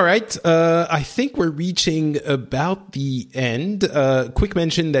 all right. I think we're reaching about the end. Quick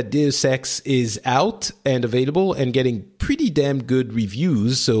mention that Deus Ex is out and available and getting pretty damn good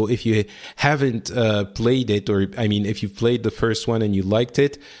reviews. So if you haven't played it, or I mean, if you've played the first one and you liked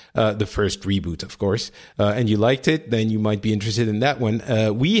it, the first reboot, of course, and you liked it, then you might be interested in that one.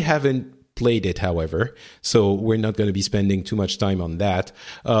 We haven't played it, however, so we're not going to be spending too much time on that.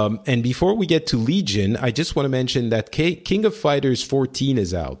 And before we get to Legion, I just want to mention that King of Fighters 14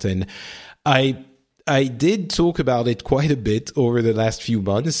 is out, and I did talk about it quite a bit over the last few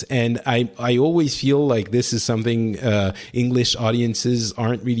months, and I always feel like this is something English audiences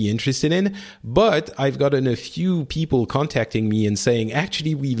aren't really interested in, but I've gotten a few people contacting me and saying,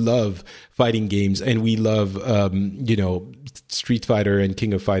 actually, we love fighting games, and we love, Street Fighter and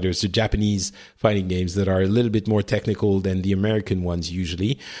King of Fighters, the Japanese fighting games that are a little bit more technical than the American ones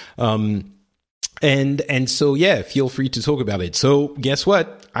usually. And so, yeah, feel free to talk about it. So guess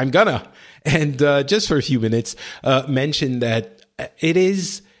what? I'm gonna. And just for a few minutes, mention that it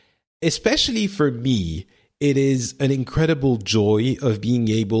is, especially for me, it is an incredible joy of being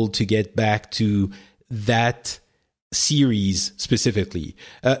able to get back to that series specifically.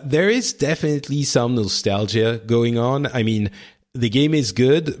 There is definitely some nostalgia going on. I mean, the game is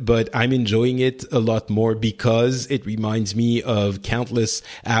good, but I'm enjoying it a lot more because it reminds me of countless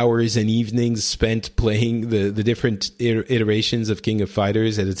hours and evenings spent playing the different iterations of King of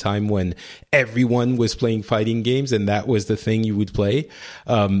Fighters at a time when everyone was playing fighting games and that was the thing you would play.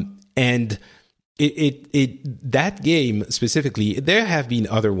 And that game specifically, there have been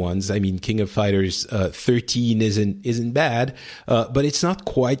other ones. I mean, King of Fighters 13 isn't bad, but it's not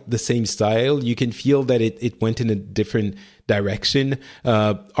quite the same style. You can feel that it went in a different direction,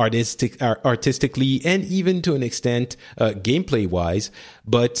 artistically, and even to an extent, gameplay wise.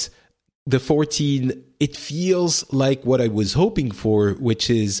 But the 14, it feels like what I was hoping for, which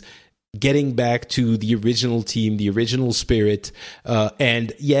is getting back to the original team, the original spirit.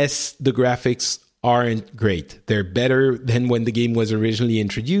 And yes, the graphics aren't great. They're better than when the game was originally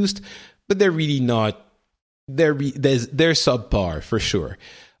introduced, but they're really not. They're subpar for sure.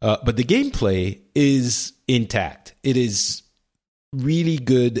 But the gameplay is intact. It is really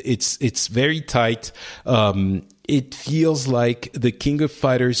good. It's very tight. It feels like the King of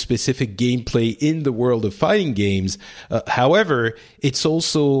Fighters specific gameplay in the world of fighting games. However, it's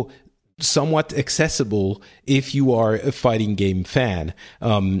also somewhat accessible if you are a fighting game fan.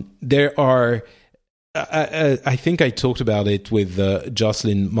 There are, I think I talked about it with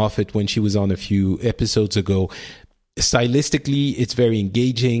Jocelyn Moffat when she was on a few episodes ago. Stylistically, it's very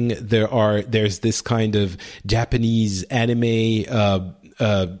engaging. There's this kind of Japanese anime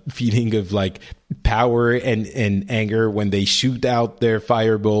feeling of like power and anger when they shoot out their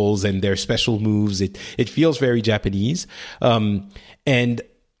fireballs and their special moves. It feels very Japanese. And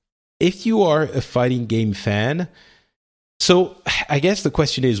if you are a fighting game fan, so I guess the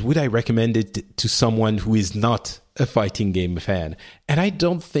question is, would I recommend it to someone who is not a fighting game fan? And I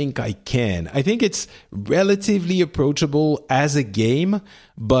don't think I can. I think it's relatively approachable as a game,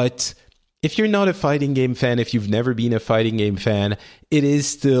 but if you're not a fighting game fan, if you've never been a fighting game fan, it is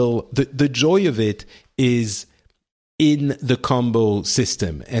still, the joy of it is in the combo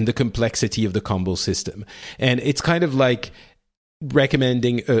system and the complexity of the combo system. And it's kind of like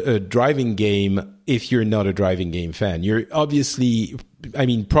recommending a driving game if you're not a driving game fan. You're obviously, I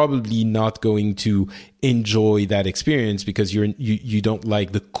mean, probably not going to enjoy that experience because you don't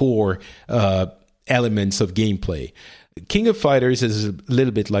like the core elements of gameplay. King of Fighters is a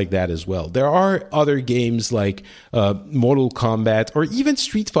little bit like that as well. There are other games like Mortal Kombat or even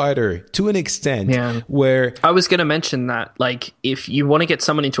Street Fighter to an extent where... I was going to mention that, like, if you want to get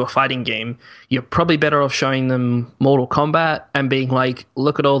someone into a fighting game, you're probably better off showing them Mortal Kombat and being like,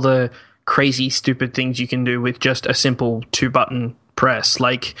 look at all the crazy, stupid things you can do with just a simple 2-button press.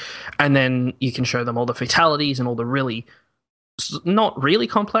 Like, and then you can show them all the fatalities and all the really, not really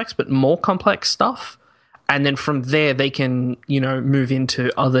complex, but more complex stuff. And then from there, they can, move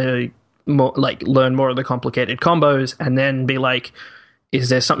into other, more, like, learn more of the complicated combos and then be like, is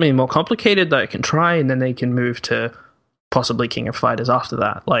there something more complicated that I can try? And then they can move to possibly King of Fighters after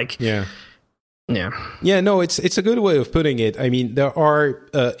that. Like, Yeah, no, it's a good way of putting it. I mean, there are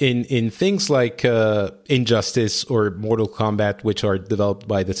in things like Injustice or Mortal Kombat, which are developed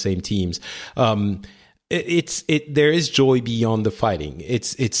by the same teams. There is joy beyond the fighting.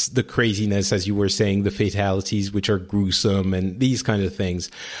 It's the craziness, as you were saying, the fatalities, which are gruesome, and these kind of things.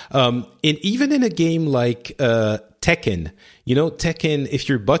 Even in a game like Tekken, Tekken, if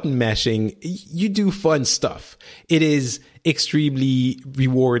you're button mashing, you do fun stuff. It is extremely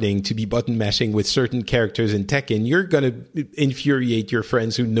rewarding to be button mashing with certain characters in Tekken. You're going to infuriate your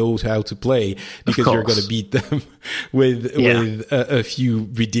friends who know how to play because you're going to beat them with a few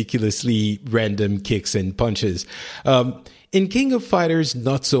ridiculously random kicks and punches. In King of Fighters,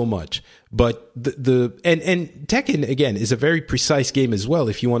 not so much. But and Tekken, again, is a very precise game as well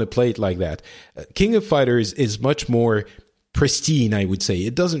if you want to play it like that. King of Fighters is much more pristine, I would say.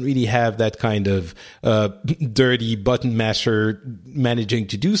 It doesn't really have that kind of dirty button masher managing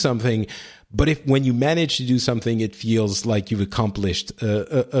to do something. But when you manage to do something, it feels like you've accomplished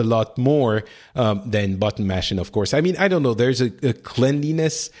a lot more than button mashing, of course. I mean, I don't know. There's a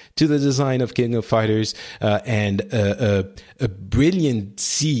cleanliness to the design of King of Fighters and a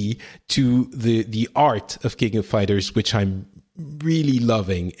brilliancy to the art of King of Fighters, which I'm really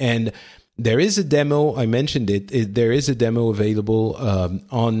loving. And there is a demo. I mentioned it. There is a demo available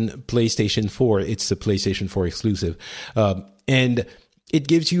on PlayStation 4. It's a PlayStation 4 exclusive. And it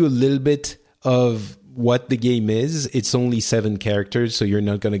gives you a little bit of what the game is. It's only 7 characters, so you're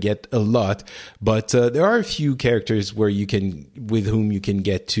not going to get a lot. But there are a few characters with whom you can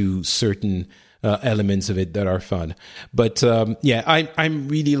get to certain elements of it that are fun. But I'm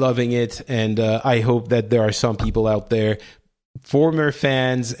really loving it, and I hope that there are some people out there, former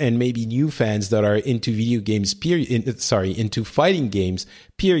fans and maybe new fans that are into video games into fighting games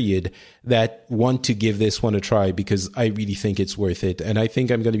period, that want to give this one a try, because I really think it's worth it, and I think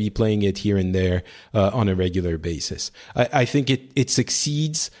I'm going to be playing it here and there on a regular basis. I think it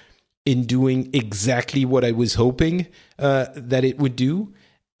succeeds in doing exactly what I was hoping that it would do,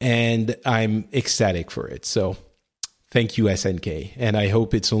 and I'm ecstatic for it. So thank you, SNK, and I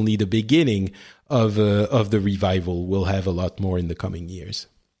hope it's only the beginning of the revival. We'll have a lot more in the coming years.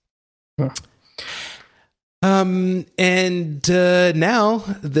 Yeah. And now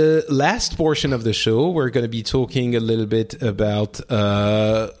the last portion of the show, we're going to be talking a little bit about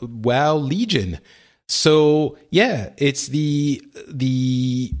WoW Legion. So yeah, it's the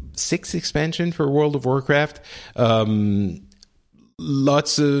 6th expansion for World of Warcraft.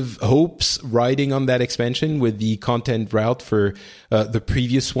 Lots of hopes riding on that expansion with the content route for the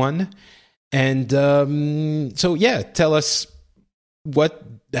previous one. And so, yeah, tell us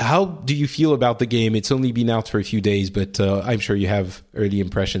how do you feel about the game? It's only been out for a few days, but I'm sure you have early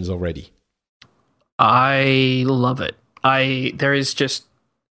impressions already. I love it.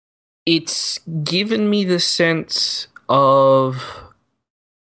 It's given me the sense of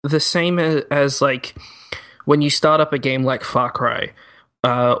the same as like when you start up a game like Far Cry,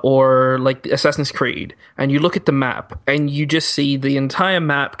 or like Assassin's Creed, and you look at the map and you just see the entire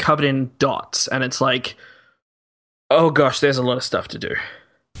map covered in dots, and it's like, oh gosh, there's a lot of stuff to do.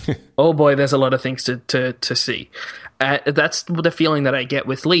 Oh boy, there's a lot of things to see. That's the feeling that I get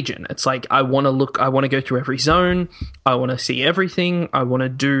with Legion. It's like, I want to go through every zone, I want to see everything, I want to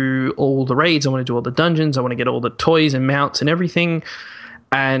do all the raids, I want to do all the dungeons, I want to get all the toys and mounts and everything,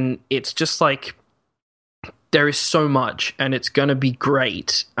 and it's just like, there is so much, and it's going to be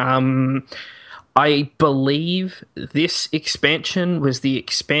great. I believe this expansion was the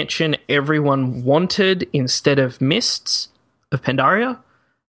expansion everyone wanted instead of Mists of Pandaria,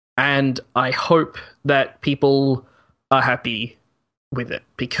 and I hope that people are happy with it,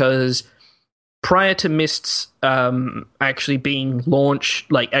 because prior to Mists actually being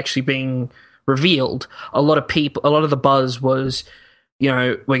launched, like actually being revealed, a lot of the buzz was,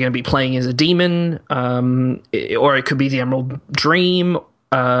 we're going to be playing as a demon, or it could be the Emerald Dream.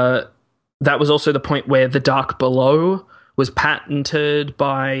 That was also the point where The Dark Below was patented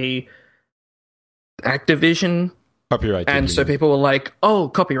by Activision. Copyrighted. And so people were like, oh,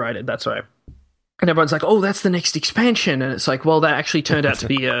 copyrighted, that's right. And everyone's like, oh, that's the next expansion. And it's like, well, that actually turned out to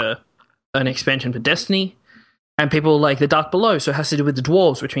be an expansion for Destiny. And people were like, The Dark Below, so it has to do with the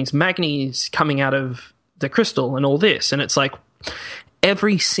dwarves, which means Magni's coming out of the crystal and all this. And it's like,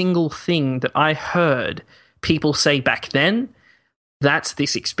 every single thing that I heard people say back then, that's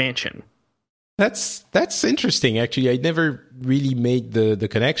this expansion. That's interesting, actually. I never really made the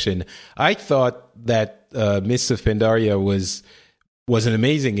connection. I thought that Mists of Pandaria was an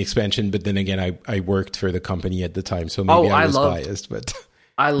amazing expansion, but then again, I worked for the company at the time, so maybe I was biased. But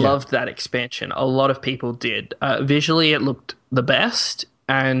I loved that expansion. A lot of people did. Visually, it looked the best,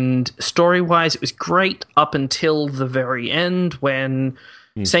 and story-wise, it was great up until the very end when,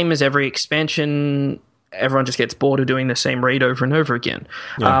 same as every expansion, everyone just gets bored of doing the same raid over and over again.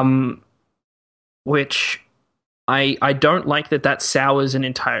 Yeah. Which I don't like that sours an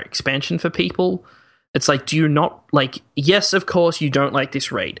entire expansion for people. It's like, do you not, like, yes, of course you don't like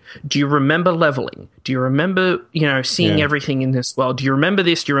this raid. Do you remember leveling? Do you remember, seeing everything in this world? Do you remember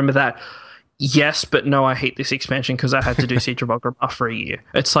this? Do you remember that? Yes, but no, I hate this expansion because I had to do Siege of Orgrimmar for a year.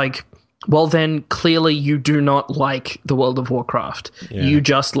 It's like, well, then clearly you do not like the World of Warcraft. Yeah. You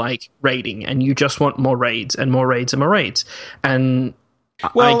just like raiding, and you just want more raids and more raids and more raids. And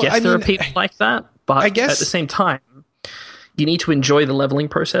I guess there are people like that, but at the same time, you need to enjoy the leveling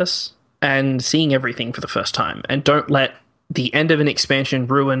process and seeing everything for the first time, and don't let the end of an expansion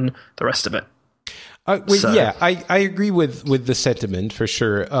ruin the rest of it. Yeah, I agree with the sentiment for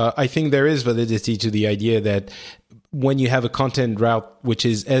sure. I think there is validity to the idea that when you have a content route which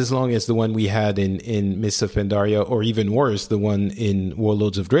is as long as the one we had in Mists of Pandaria, or even worse, the one in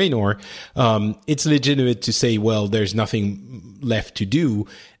Warlords of Draenor, it's legitimate to say, well, there's nothing left to do.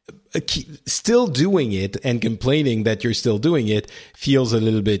 Still doing it and complaining that you're still doing it feels a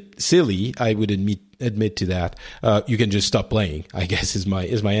little bit silly. I would admit to that. You can just stop playing, I guess, is my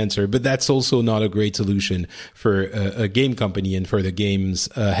answer. But that's also not a great solution for a game company and for the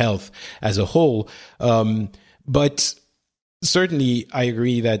game's health as a whole. But certainly, I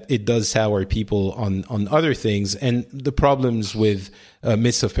agree that it does sour people on other things. And the problems with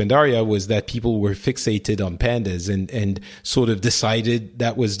Mists of Pandaria was that people were fixated on pandas and sort of decided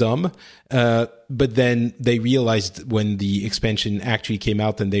that was dumb. But then they realized when the expansion actually came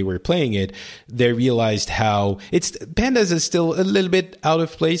out and they were playing it, they realized how pandas is still a little bit out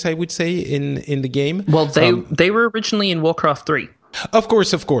of place, I would say, in the game. Well, they were originally in Warcraft 3. Of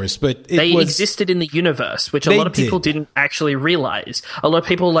course, but they existed in the universe, which a lot of people didn't actually realize. A lot of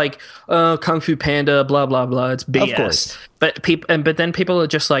people like, Kung Fu Panda, blah blah blah. It's BS. Of course. But then people are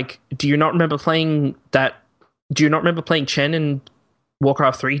just like, do you not remember playing that? Do you not remember playing Chen in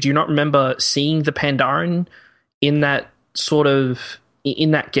Warcraft 3? Do you not remember seeing the Pandaren in that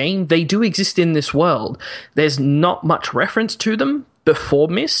game? They do exist in this world. There's not much reference to them before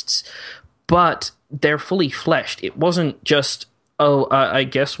Mists, but they're fully fleshed. It wasn't just, I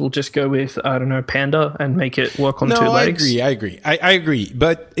guess we'll just go with, I don't know, Panda and make it work on two legs. I agree.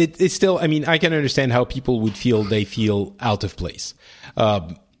 But it's still, I mean, I can understand how people would feel out of place.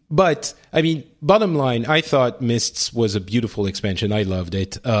 But, I mean, bottom line, I thought Mists was a beautiful expansion. I loved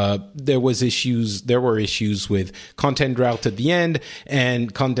it. There were issues with content drought at the end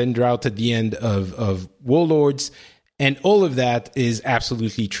and content drought at the end of Warlords. And all of that is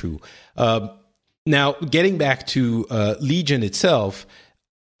absolutely true. Now, getting back to Legion itself,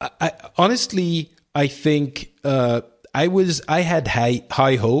 I honestly think I had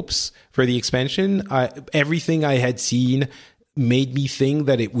high hopes for the expansion. Everything I had seen made me think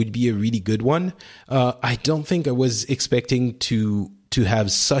that it would be a really good one. I don't think I was expecting to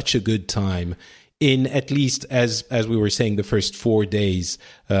have such a good time in, at least as we were saying, the first 4 days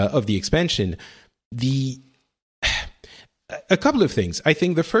of the expansion. A couple of things. I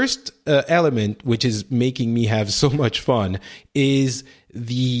think the first element, which is making me have so much fun, is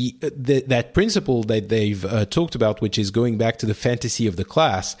that principle that they've talked about, which is going back to the fantasy of the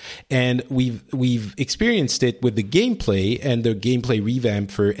class. And we've experienced it with the gameplay and the gameplay revamp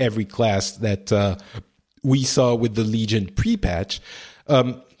for every class that we saw with the Legion pre-patch.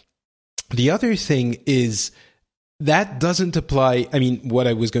 The other thing is, that doesn't apply. I mean, what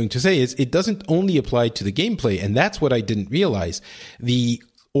I was going to say is it doesn't only apply to the gameplay, and that's what I didn't realize. The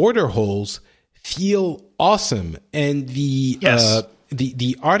order holes feel awesome, and the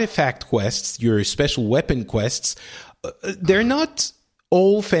artifact quests, your special weapon quests, they're not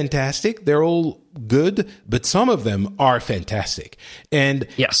all fantastic. They're all good, but some of them are fantastic. And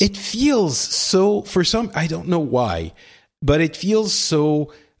it feels so, for some, I don't know why, but it feels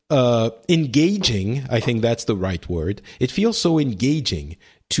so engaging. I think that's the right word. It feels so engaging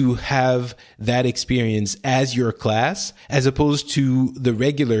to have that experience as your class, as opposed to the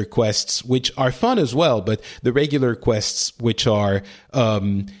regular quests, which are fun as well, but the regular quests, which are,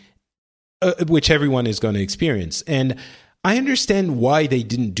 which everyone is going to experience. And I understand why they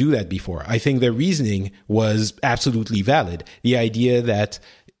didn't do that before. I think their reasoning was absolutely valid. The idea that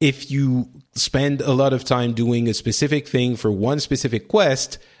if you spend a lot of time doing a specific thing for one specific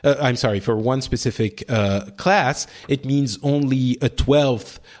quest, for one specific class, it means only a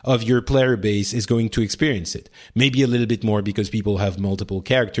 12th of your player base is going to experience it. Maybe a little bit more because people have multiple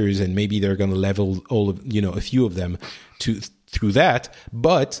characters and maybe they're going to level a few of them through that.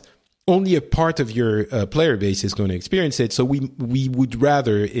 But only a part of your player base is going to experience it. So we would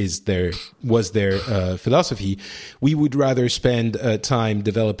rather was their philosophy. We would rather spend time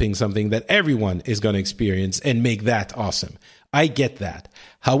developing something that everyone is going to experience and make that awesome. I get that.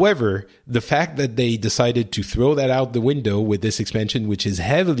 However, the fact that they decided to throw that out the window with this expansion, which is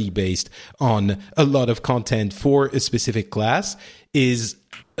heavily based on a lot of content for a specific class, is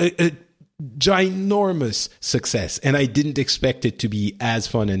a ginormous success. And I didn't expect it to be as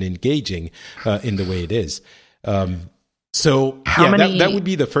fun and engaging in the way it is. So that would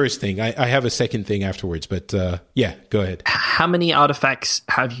be the first thing. I have a second thing afterwards, but go ahead. How many artifacts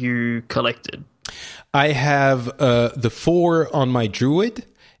have you collected? I have the 4 on my druid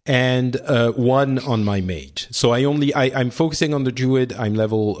and 1 on my mage. So I'm focusing on the druid. I'm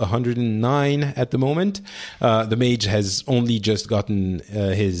level 109 at the moment. The mage has only just gotten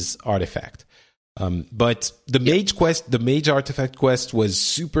his artifact. But the mage artifact quest was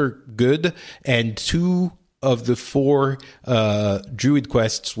super good, and 2 of the 4 druid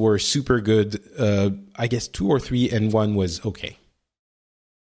quests were super good. I guess 2 or 3, and 1 was okay.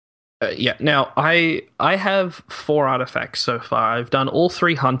 Now, I have 4 artifacts so far. I've done all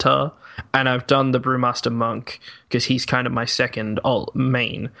 3 Hunter, and I've done the Brewmaster Monk, because he's kind of my second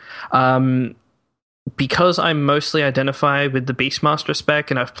main. Because I mostly identify with the Beastmaster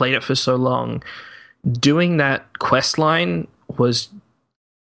spec, and I've played it for so long, doing that quest line was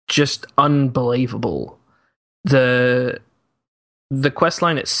just unbelievable. The quest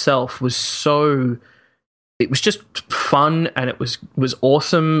line itself was so... It was just fun, and it was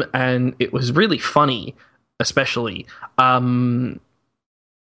awesome, and it was really funny, especially.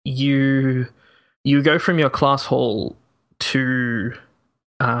 You go from your class hall to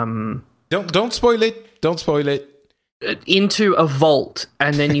don't spoil it. Don't spoil it. Into a vault,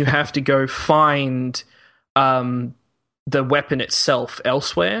 and then you have to go find the weapon itself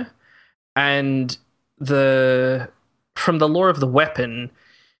elsewhere. And from the lore of the weapon,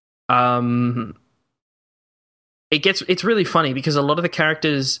 it's really funny because a lot of the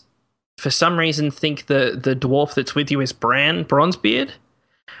characters, for some reason, think the dwarf that's with you is Bran Bronzebeard,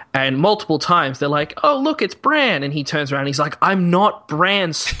 and multiple times they're like, "Oh, look, it's Bran," and he turns around, and he's like, "I'm not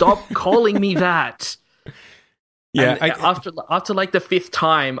Bran. Stop calling me that." Yeah. After like the 5th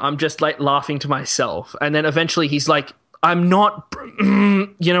time, I'm just like laughing to myself, and then eventually he's like, "I'm not.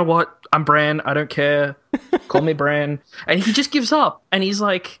 You know what? I'm Bran. I don't care. Call me Bran." And he just gives up. And he's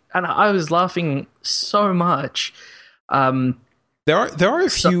like, and I was laughing so much. There are a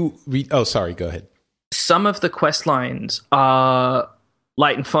few. Sorry. Go ahead. Some of the quest lines are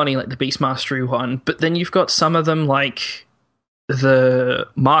light and funny, like the Beastmastery one. But then you've got some of them, like the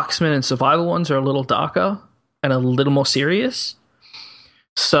marksman and survival ones, are a little darker and a little more serious.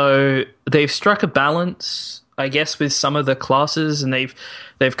 So they've struck a balance, I guess, with some of the classes, and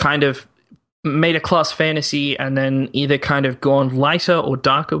they've kind of made a class fantasy and then either kind of gone lighter or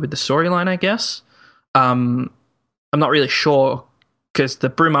darker with the storyline, I guess. I'm not really sure, because the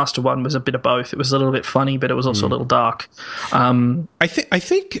Brewmaster one was a bit of both. It was a little bit funny, but it was also a little dark. I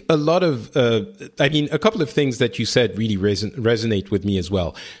think a lot of, a couple of things that you said really resonate with me as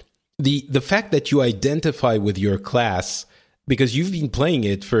well. The fact that you identify with your class, because you've been playing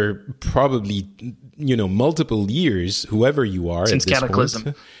it for probably, multiple years, whoever you are. Since Cataclysm.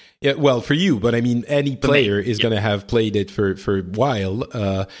 Point. Yeah, well, for you, but I mean, any player is going to have played it for a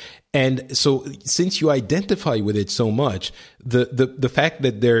while. And so since you identify with it so much, the fact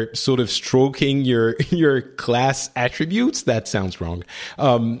that they're sort of stroking your class attributes, that sounds wrong,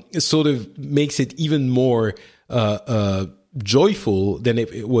 sort of makes it even more joyful than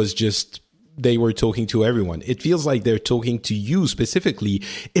if it was just they were talking to everyone. It feels like they're talking to you specifically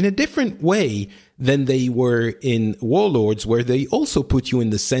in a different way than they were in Warlords, where they also put you in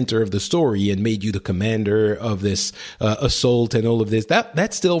the center of the story and made you the commander of this assault and all of this.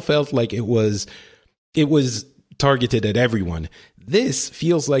 That still felt like it was targeted at everyone. This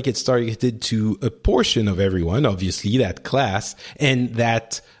feels like it's targeted to a portion of everyone, obviously, that class and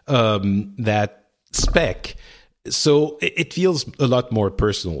that spec. So it feels a lot more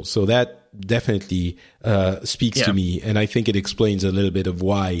personal. So that definitely speaks to me, and I think it explains a little bit of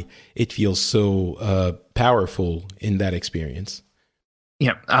why it feels so powerful in that experience.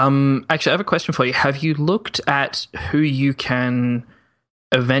 Yeah. Actually, I have a question for you. Have you looked at who you can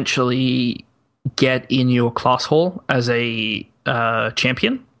eventually get in your class hall as a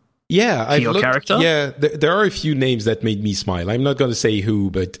champion? Yeah, I've looked, character? Yeah, there are a few names that made me smile. I'm not going to say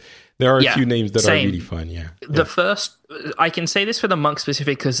who, but there are a few names that are really fun, The first, I can say this for the monk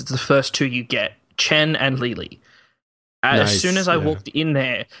specific because it's the first 2 you get, Chen and Lily. As soon as I walked in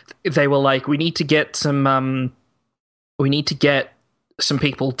there, they were like, we need to get some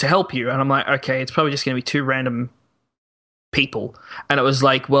people to help you. And I'm like, okay, it's probably just going to be two random people. And it was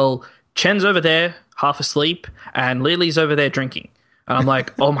like, well, Chen's over there, half asleep, and Lily's over there drinking. And I'm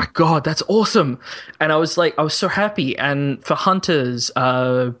like, oh my God, that's awesome. And I was so happy. And for hunters,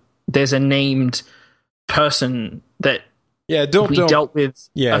 there's a named person that we dealt with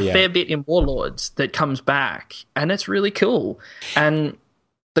fair bit in Warlords that comes back. And it's really cool. And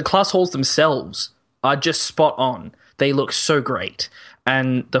the class halls themselves are just spot on. They look so great.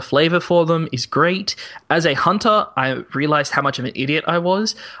 And the flavor for them is great. As a hunter, I realized how much of an idiot I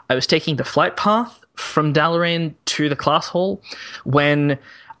was. I was taking the flight path from Dalaran to the class hall when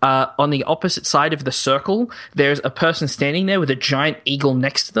on the opposite side of the circle, there's a person standing there with a giant eagle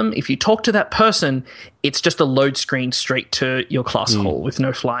next to them. If you talk to that person, it's just a load screen straight to your class hall with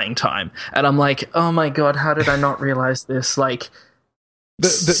no flying time. And I'm like, oh my God, how did I not realize this? Like,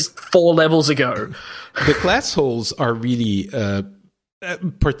 4 levels ago. The class halls are really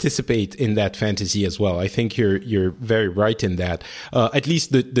participate in that fantasy as well. I think you're very right in that. At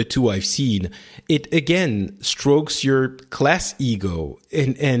least the two I've seen. It again strokes your class ego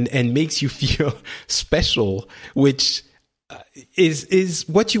and makes you feel special, which is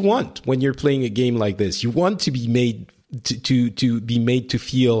what you want when you're playing a game like this. You want to be made to be made to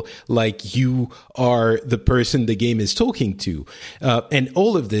feel like you are the person the game is talking to, and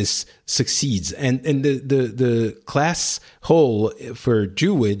all of this succeeds. And the class hall for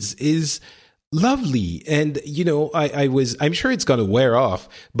Druids is lovely. And I'm sure it's gonna wear off,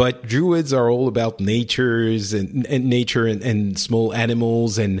 but Druids are all about natures and nature and small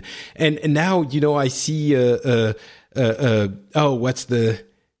animals and now I see what's the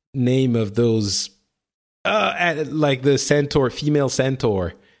name of those? Like the centaur, female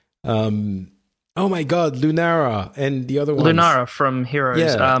centaur. Oh my God, Lunara and the other ones. Lunara from Heroes.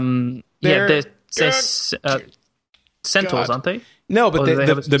 Yeah. They're centaurs, aren't they? No, but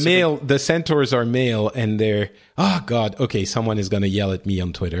the centaurs are male, and they're oh God. Okay, someone is gonna yell at me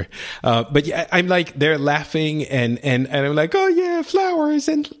on Twitter. But yeah, I'm like they're laughing and I'm like, oh yeah, flowers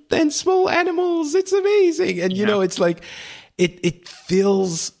and small animals. It's amazing, and it's like it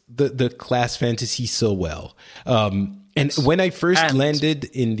fills the class fantasy so well. And when I first landed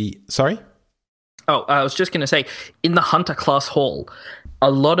in the... Sorry? Oh, I was just going to say, in the Hunter class hall,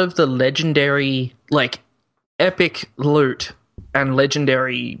 a lot of the legendary, like, epic loot and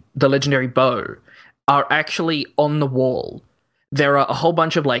the legendary bow are actually on the wall. There are a whole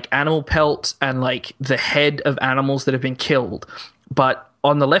bunch of, like, animal pelts and, like, the head of animals that have been killed. But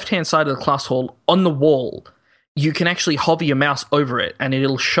on the left-hand side of the class hall, on the wall, you can actually hover your mouse over it and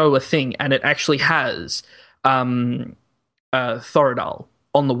it'll show a thing, and it actually has Thoradal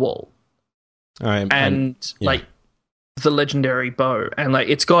on the wall. Like the legendary bow, and like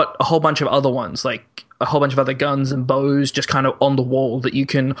it's got a whole bunch of other ones, like a whole bunch of other guns and bows just kind of on the wall that you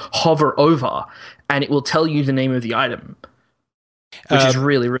can hover over, and it will tell you the name of the item, which is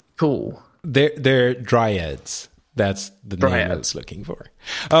really, really cool. They're dryads. That's the name I was looking for.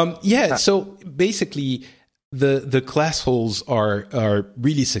 So basically the class halls are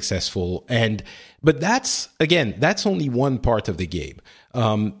really successful, but that's only one part of the game.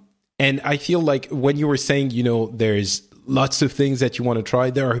 And I feel like when you were saying, there's lots of things that you want to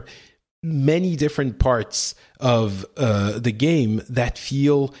try, there are many different parts of the game that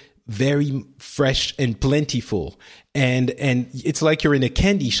feel very fresh and plentiful. And it's like you're in a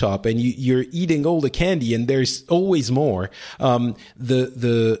candy shop and you're eating all the candy and there's always more.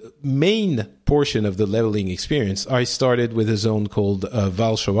 The main portion of the leveling experience, I started with a zone called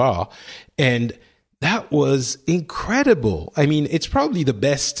Val'sharah, and that was incredible. I mean, it's probably the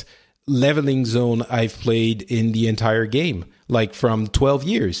best leveling zone I've played in the entire game, like from 12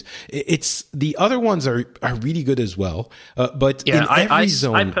 years. It's the other ones are really good as well, but in every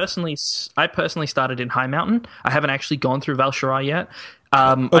zone, I personally started in High Mountain. I haven't actually gone through Val'sharah yet.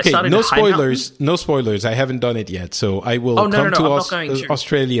 No spoilers. I haven't done it yet, so I will come to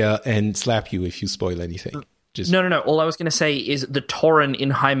Australia and slap you if you spoil anything. No. All I was going to say is the Tauren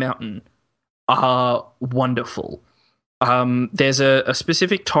in High Mountain are wonderful. There's a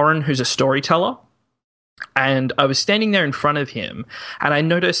specific Tauren who's a storyteller, and I was standing there in front of him, and I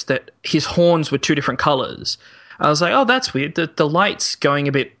noticed that his horns were 2 different colors. I was like, oh, that's weird. The light's going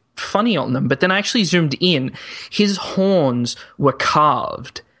a bit funny on them. But then I actually zoomed in. His horns were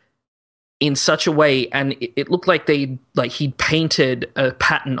carved in such a way, and it looked like he'd painted a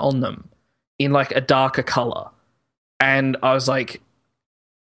pattern on them in like a darker color. And I was like,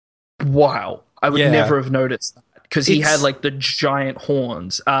 wow, I would never have noticed that. Because he had like the giant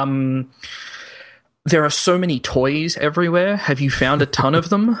horns. There are so many toys everywhere. Have you found a ton of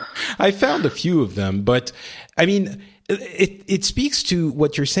them? I found a few of them, but I mean, it speaks to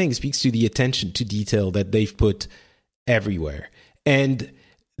what you're saying. It speaks to the attention to detail that they've put everywhere, and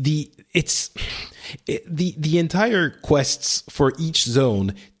the entire quests for each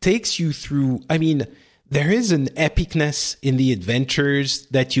zone takes you through. I mean, there is an epicness in the adventures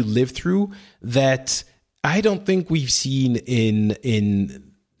that you live through that I don't think we've seen in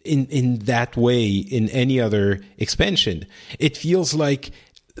that way in any other expansion. It feels like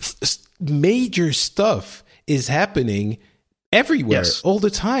major stuff is happening everywhere, all the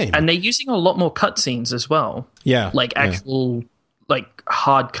time, and they're using a lot more cutscenes as well. Yeah, like actual like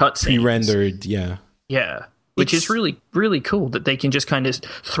hard cutscenes, pre-rendered. Yeah. Which is really, really cool that they can just kind of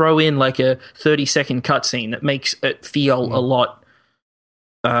throw in like a 30-second cutscene that makes it feel a lot.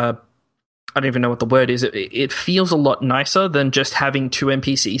 I don't even know what the word is. It feels a lot nicer than just having two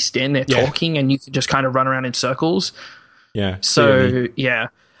NPCs stand there talking and you can just kind of run around in circles. Yeah. So, clearly. yeah.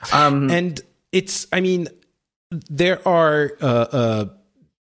 And it's, I mean, there are,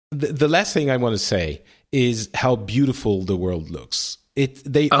 the last thing I want to say is how beautiful the world looks.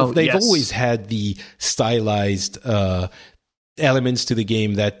 They've always had the stylized elements to the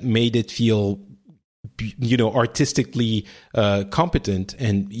game that made it feel, artistically competent,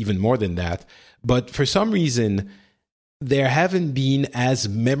 and even more than that. But for some reason, there haven't been as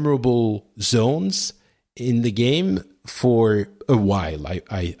memorable zones in the game for a while.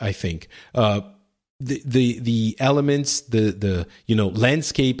 I think the elements, the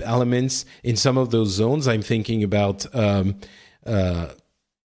landscape elements in some of those zones. I'm thinking about. The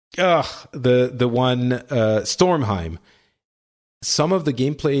one Stormheim. Some of the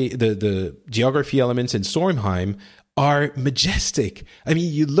gameplay, the geography elements in Stormheim are majestic. I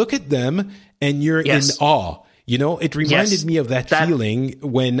mean, you look at them and you're in awe. It reminded me of that feeling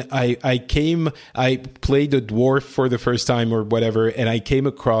when I played a dwarf for the first time or whatever, and I came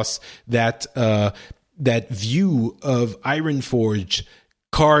across that view of Ironforge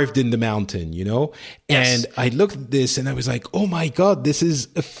carved in the mountain, and I looked at this and I was like, oh my God, this is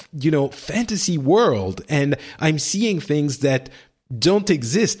a fantasy world, and I'm seeing things that don't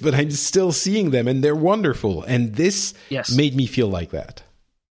exist, but I'm still seeing them, and they're wonderful. And this made me feel like that.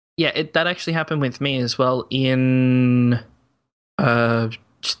 Yeah, that actually happened with me as well in the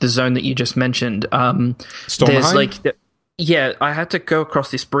zone that you just mentioned. Stormheim? I had to go across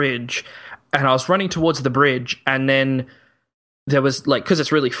this bridge, and I was running towards the bridge, and then there was, because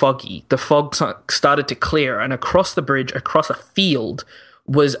it's really foggy, the fog started to clear, and across the bridge, across a field,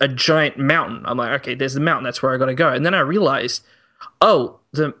 was a giant mountain. I'm like, okay, there's the mountain, that's where I gotta go. And then I realized,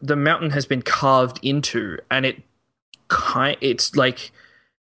 the mountain has been carved into, and it's like,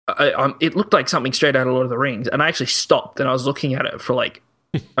 it looked like something straight out of Lord of the Rings. And I actually stopped, and I was looking at it for like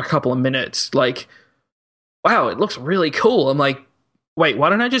a couple of minutes, like, wow, it looks really cool. I'm like, wait, why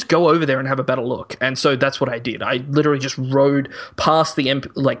don't I just go over there and have a better look? And so that's what I did. I literally just rode past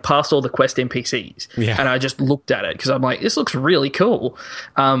past all the quest NPCs, and I just looked at it because I'm like, this looks really cool.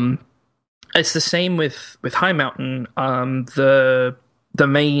 It's the same with High Mountain. The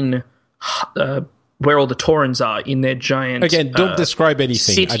main where all the Taurens are in their giant. Again, don't describe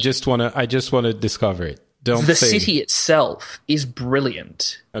anything. City. I just want to discover it. The city itself is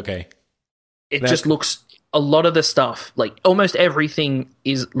brilliant. Okay, it just looks. A lot of the stuff, like almost everything,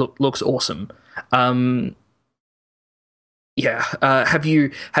 looks awesome. Have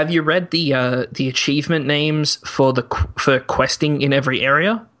you read the achievement names for questing in every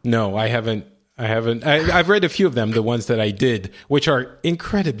area? No, I haven't. I've read a few of them, the ones that I did, which are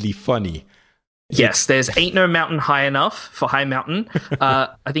incredibly funny. Yes, there's Ain't No Mountain High Enough for High Mountain.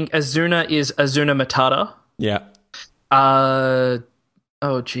 I think Azuna is Azuna Matata. Yeah.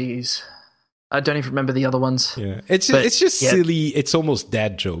 Oh, geez. I don't even remember the other ones. Yeah, it's just silly. It's almost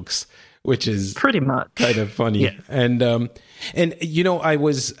dad jokes, which is pretty much kind of funny. Yeah. And I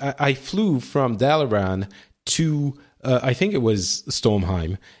flew from Dalaran to I think it was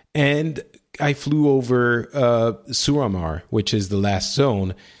Stormheim, and I flew over Suramar, which is the last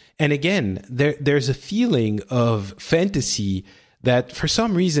zone. And again, there's a feeling of fantasy that for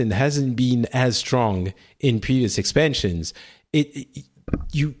some reason hasn't been as strong in previous expansions.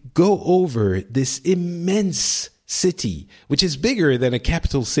 You go over this immense city, which is bigger than a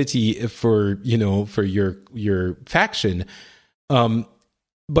capital city for your faction.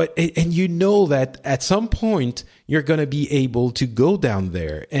 But that at some point you're going to be able to go down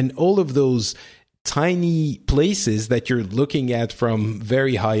there, and all of those tiny places that you're looking at from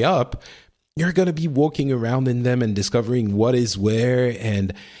very high up, you're going to be walking around in them and discovering what is where.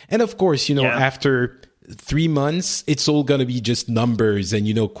 And of course, after 3 months, it's all going to be just numbers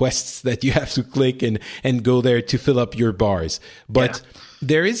and, quests that you have to click and go there to fill up your bars. But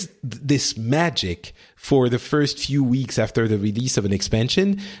there is this magic for the first few weeks after the release of an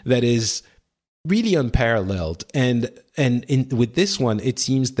expansion that is really unparalleled. And with this one, it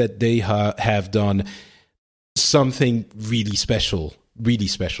seems that they have done something really special.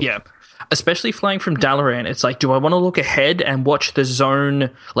 Yeah. Especially flying from Dalaran, it's like, do I want to look ahead and watch the zone,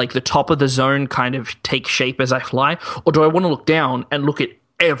 like the top of the zone kind of take shape as I fly? Or do I want to look down and look at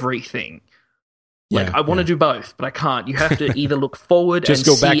everything? Like, I want to do both, but I can't. You have to either look forward just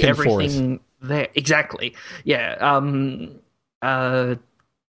and go back see and everything forth. There. Exactly. Yeah.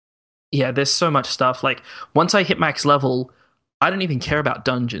 Yeah, there's so much stuff. Like, once I hit max level, I don't even care about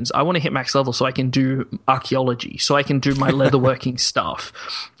dungeons. I want to hit max level so I can do archaeology, so I can do my leatherworking stuff.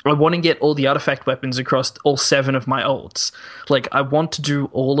 I want to get all the artifact weapons across all 7 of my ults. Like, I want to do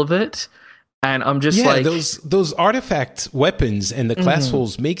all of it, and I'm just like... those artifact weapons and the class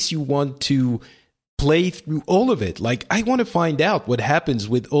holes makes you want to play through all of it. Like, I want to find out what happens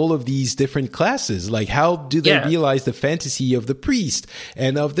with all of these different classes. Like, how do they realize the fantasy of the priest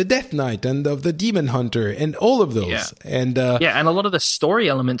and of the death knight and of the demon hunter and all of those? Yeah. And and a lot of the story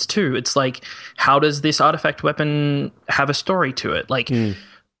elements too. It's like, how does this artifact weapon have a story to it? Like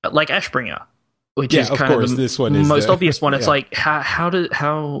Ashbringer, which is kind of the this one is most obvious one. It's like, how do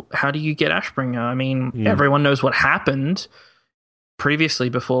you get Ashbringer? I mean, everyone knows what happened previously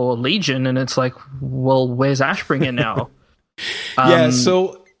before Legion, and it's like, well, where's Ashbringer now?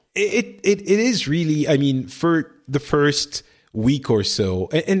 So it is really, I mean, for the first week or so,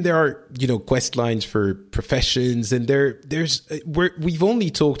 and there are, you know, quest lines for professions, and we've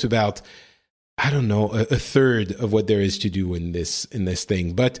only talked about, I don't know, a third of what there is to do in this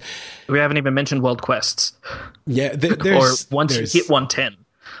thing, but we haven't even mentioned world quests. Yeah, or once you hit 110,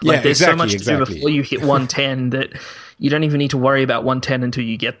 like there's so much to do before you hit 110 that you don't even need to worry about 110 until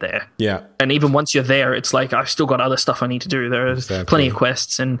you get there. Yeah. And even once you're there, it's like, I've still got other stuff I need to do. There's plenty of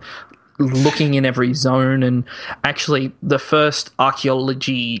quests and looking in every zone. And actually, the first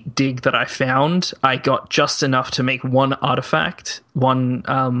archaeology dig that I found, I got just enough to make one artifact, one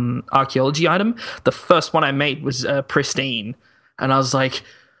archaeology item. The first one I made was pristine. And I was like,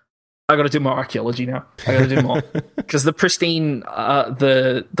 I got to do more archaeology now. I got to do more. Because the pristine,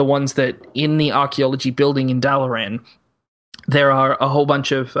 the ones that in the archaeology building in Dalaran, there are a whole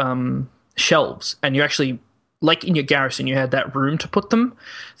bunch of shelves. And you actually, like in your garrison, you had that room to put them.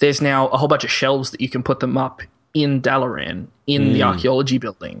 There's now a whole bunch of shelves that you can put them up in Dalaran, in the archaeology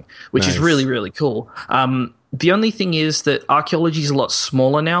building, which is really, really cool. The only thing is that archaeology is a lot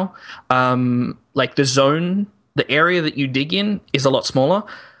smaller now. Like the zone, the area that you dig in is a lot smaller.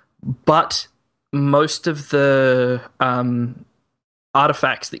 But most of the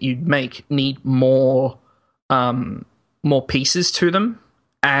artifacts that you make need more pieces to them,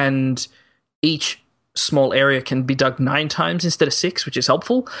 and each small area can be dug 9 times instead of 6, which is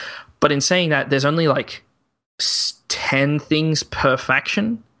helpful. But in saying that, there's only like 10 things per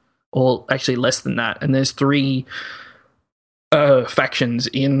faction, or actually less than that, and there's 3 factions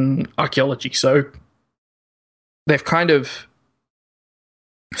in archaeology, so they've kind of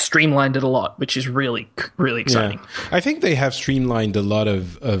streamlined it a lot, which is really, really exciting. Yeah. I think they have streamlined a lot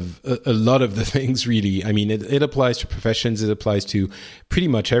of the things, really. I mean, it applies to professions, it applies to pretty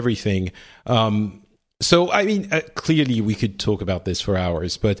much everything. So, I mean, clearly we could talk about this for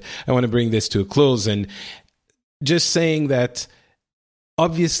hours, but I want to bring this to a close and just saying that,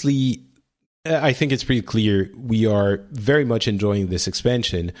 obviously, I think it's pretty clear we are very much enjoying this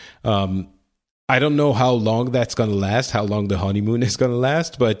expansion. I don't know how long that's going to last, how long the honeymoon is going to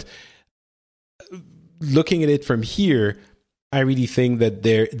last, but looking at it from here, I really think that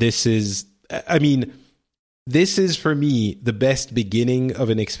this is for me the best beginning of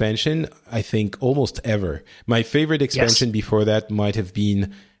an expansion, I think, almost ever. My favorite expansion before that might have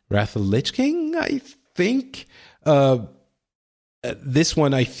been Wrath of the Lich King, I think. This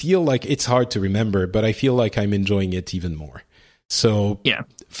one, I feel like it's hard to remember, but I feel like I'm enjoying it even more. So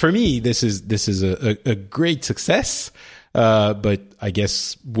for me, this is a great success, but I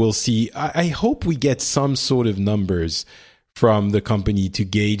guess we'll see. I hope we get some sort of numbers from the company to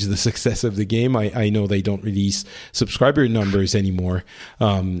gauge the success of the game. I know they don't release subscriber numbers anymore,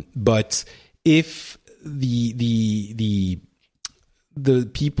 but if the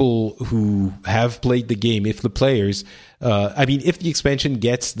people who have played the game, if the players, if the expansion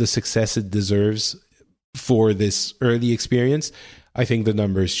gets the success it deserves for this early experience, I think the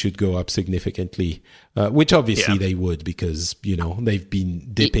numbers should go up significantly, which obviously they would, because, you know, they've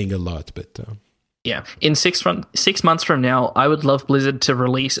been dipping a lot. But in 6 months from now, I would love Blizzard to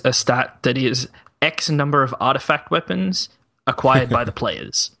release a stat that is X number of artifact weapons acquired by the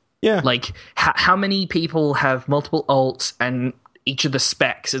players. Like how many people have multiple ults, and each of the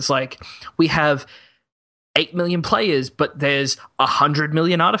specs. It's like we have 8 million players, but there's 100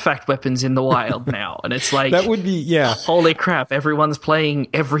 million artifact weapons in the wild now. And it's like, that would be, holy crap, everyone's playing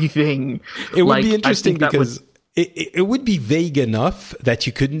everything. It would be interesting because it would be vague enough that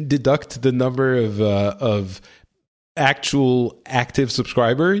you couldn't deduct the number of actual active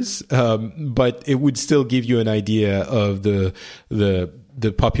subscribers, but it would still give you an idea of the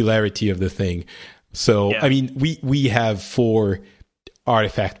popularity of the thing. So, I mean, we have 4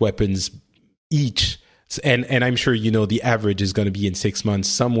 artifact weapons each. And I'm sure the average is going to be in 6 months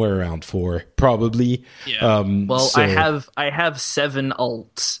somewhere around 4, probably. Yeah. I have 7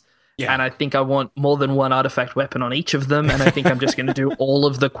 ults, and I think I want more than 1 artifact weapon on each of them. And I think I'm just going to do all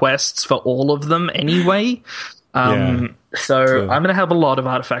of the quests for all of them anyway. So I'm going to have a lot of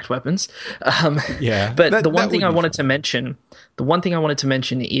artifact weapons. But the one thing I wanted to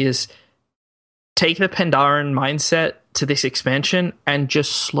mention is take the Pandaren mindset to this expansion and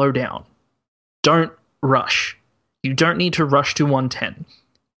just slow down. Don't rush. You don't need to rush to 110.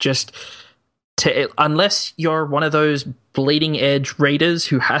 Just unless you're one of those bleeding edge raiders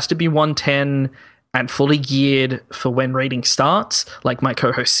who has to be 110 and fully geared for when raiding starts, like my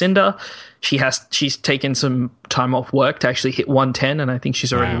co-host Cinder. She's taken some time off work to actually hit 110, and I think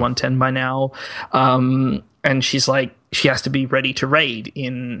she's already 110 by now. And she's like, she has to be ready to raid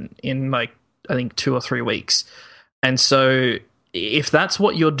in like, I think 2 or 3 weeks. And so if that's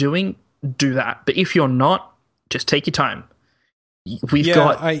what you're doing, do that. But if you're not, just take your time. We've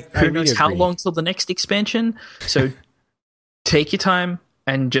got who knows how long till the next expansion. So take your time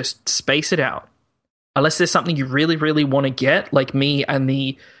and just space it out. Unless there's something you really, really want to get, like me and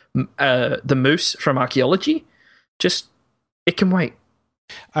the moose from archaeology, it can wait.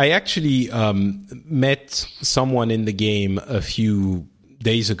 I actually met someone in the game a few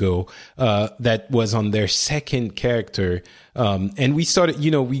days ago that was on their second character, and we started,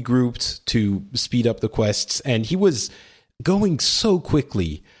 we grouped to speed up the quests, and he was going so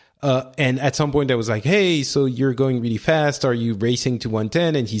quickly, and at some point I was like, hey, so you're going really fast, are you racing to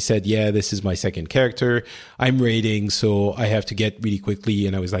 110? And he said, yeah, this is my second character, I'm raiding, so I have to get really quickly.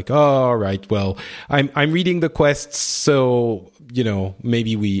 And I was like, oh, all right, well, I'm reading the quests, so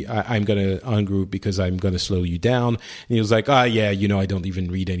maybe I'm going to ungroup because I'm going to slow you down. And he was like, yeah, I don't even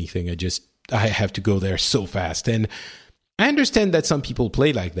read anything. I have to go there so fast. And I understand that some people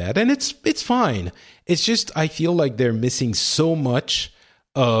play like that, and it's fine. It's just, I feel like they're missing so much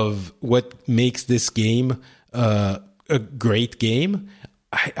of what makes this game a great game.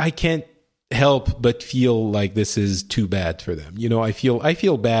 I can't help but feel like this is too bad for them. I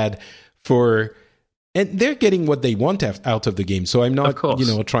feel bad for... And they're getting what they want out of the game, so I'm not,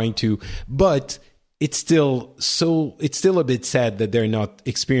 trying to. But it's still a bit sad that they're not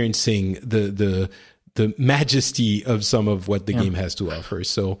experiencing the majesty of some of what the game has to offer.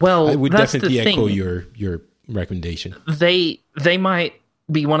 So, I would definitely echo your recommendation. They might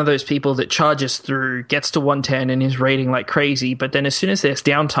be one of those people that charges through, gets to 110, and is raiding like crazy. But then, as soon as there's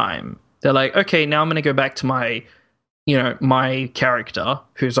downtime, they're like, okay, now I'm going to go back to my character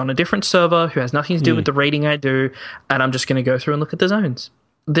who's on a different server, who has nothing to do with the raiding I do, and I'm just going to go through and look at the zones.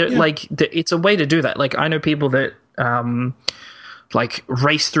 It's a way to do that. Like, I know people that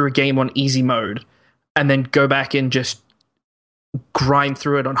race through a game on easy mode and then go back and just grind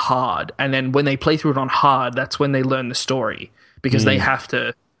through it on hard. And then when they play through it on hard, that's when they learn the story, because they have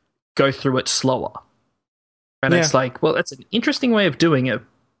to go through it slower. And it's like, well, that's an interesting way of doing it.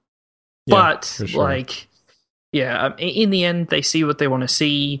 But, sure. In the end, they see what they want to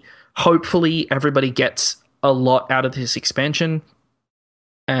see. Hopefully, everybody gets a lot out of this expansion.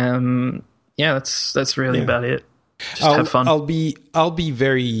 That's really about it. Just have fun. I'll be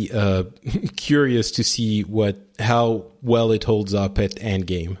very curious to see how well it holds up at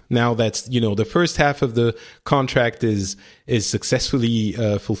Endgame. Now that's the first half of the contract is successfully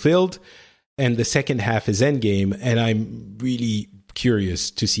fulfilled, and the second half is Endgame, and I'm really curious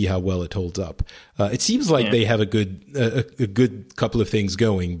to see how well it holds up. It seems like they have a good couple of things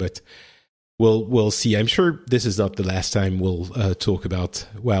going, but we'll see. I'm sure this is not the last time we'll talk about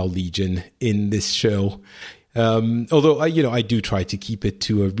WoW Legion in this show. Although I do try to keep it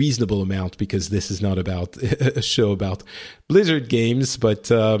to a reasonable amount, because this is not about a show about Blizzard games, but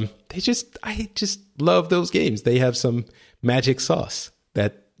I just love those games. They have some magic sauce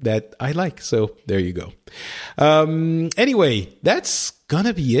that I like. So there you go. Anyway, that's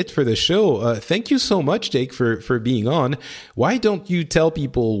gonna be it for the show. Thank you so much, Jake, for being on. Why don't you tell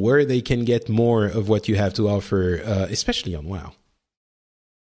people where they can get more of what you have to offer, especially on WoW?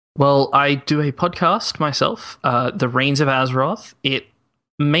 Well, I do a podcast myself, The Reigns of Azeroth. It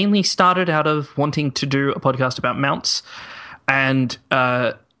mainly started out of wanting to do a podcast about mounts. And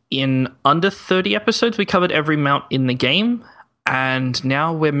in under 30 episodes, we covered every mount in the game. And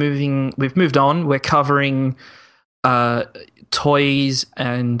now we've moved on. We're covering toys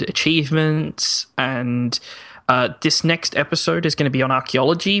and achievements, and this next episode is going to be on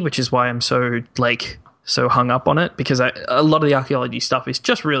archaeology, which is why I'm so hung up on it, because a lot of the archaeology stuff is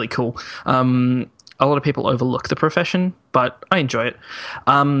just really cool. A lot of people overlook the profession, but I enjoy it.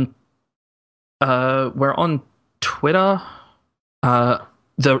 We're on Twitter.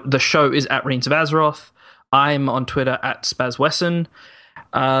 The show is at Reigns of Azeroth. I'm on Twitter at SpazWesson.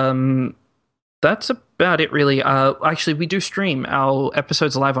 That's about it, really. Actually, we do stream our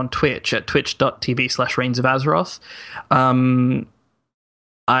episodes live on Twitch at twitch.tv/Reigns of Azeroth.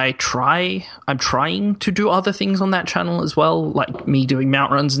 I'm trying to do other things on that channel as well, like me doing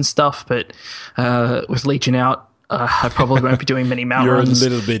mount runs and stuff, but with Legion out, I probably won't be doing many mount runs. You're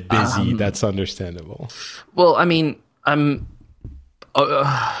a little bit busy. That's understandable. Well, I mean, I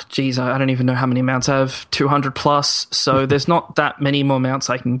don't even know how many mounts I have, 200 plus, so there's not that many more mounts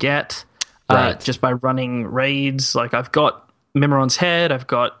I can get just by running raids. Like, I've got Mimiron's Head, I've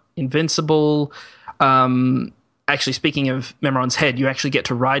got Invincible. Actually, speaking of Mimiron's Head, you actually get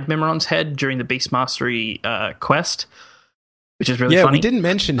to ride Mimiron's Head during the Beast Mastery quest, which is really funny. Yeah, we didn't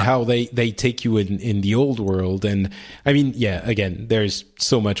mention how they take you in the old world. And, I mean, yeah, again, there's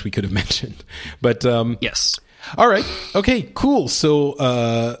so much we could have mentioned. But yes. All right. Okay, cool. So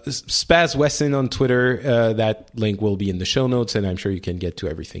SpazWesson on Twitter, that link will be in the show notes, and I'm sure you can get to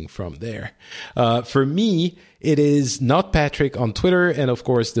everything from there. For me, it is Not Patrick on Twitter, and of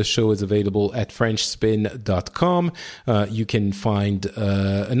course the show is available at FrenchSpin.com. You can find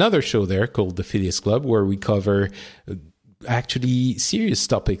another show there called The Phileas Club, where we cover actually serious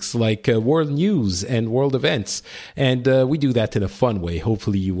topics like world news and world events, and we do that in a fun way.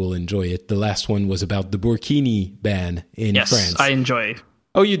 Hopefully you will enjoy it. The last one was about the Burkini ban in France. Yes, I enjoy.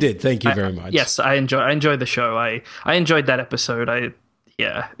 Oh, you did. Thank you very much. Yes, I enjoy the show. I enjoyed that episode.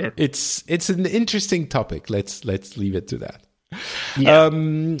 It's an interesting topic. Let's leave it to that. Yeah.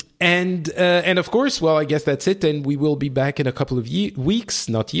 And of course, well, I guess that's it. And we will be back in a couple of weeks,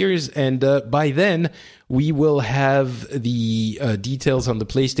 not years. And by then, we will have the details on the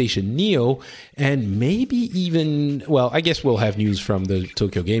PlayStation Neo, and maybe even, well, I guess we'll have news from the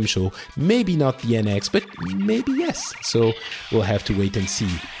Tokyo Game Show. Maybe not the NX, but maybe yes. So we'll have to wait and see.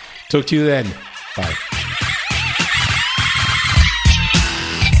 Talk to you then. Bye.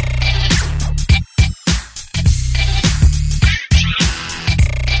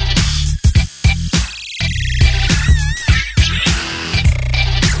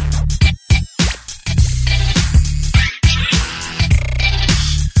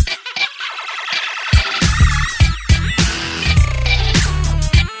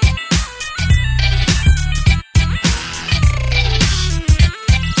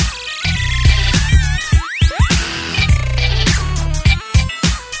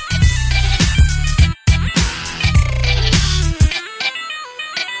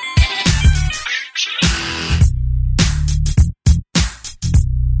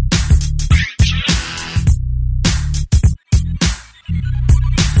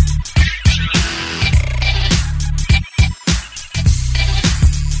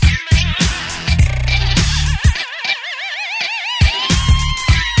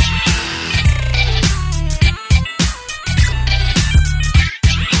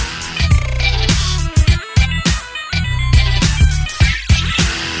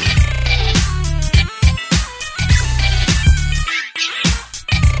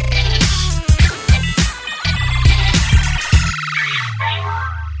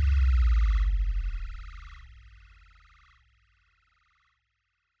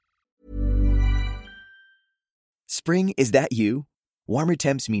 Spring, is that you? Warmer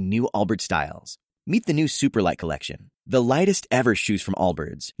temps mean new Allbirds styles. Meet the new Superlight collection, the lightest ever shoes from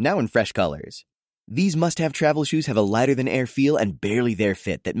Allbirds, now in fresh colors. These must-have travel shoes have a lighter-than-air feel and barely there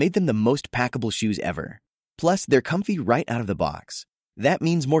fit that made them the most packable shoes ever. Plus, they're comfy right out of the box. That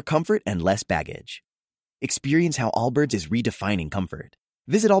means more comfort and less baggage. Experience how Allbirds is redefining comfort.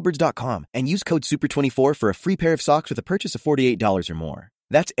 Visit allbirds.com and use code SUPER24 for a free pair of socks with a purchase of $48 or more.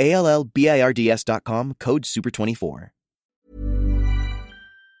 That's ALLBIRDS.com, code SUPER24.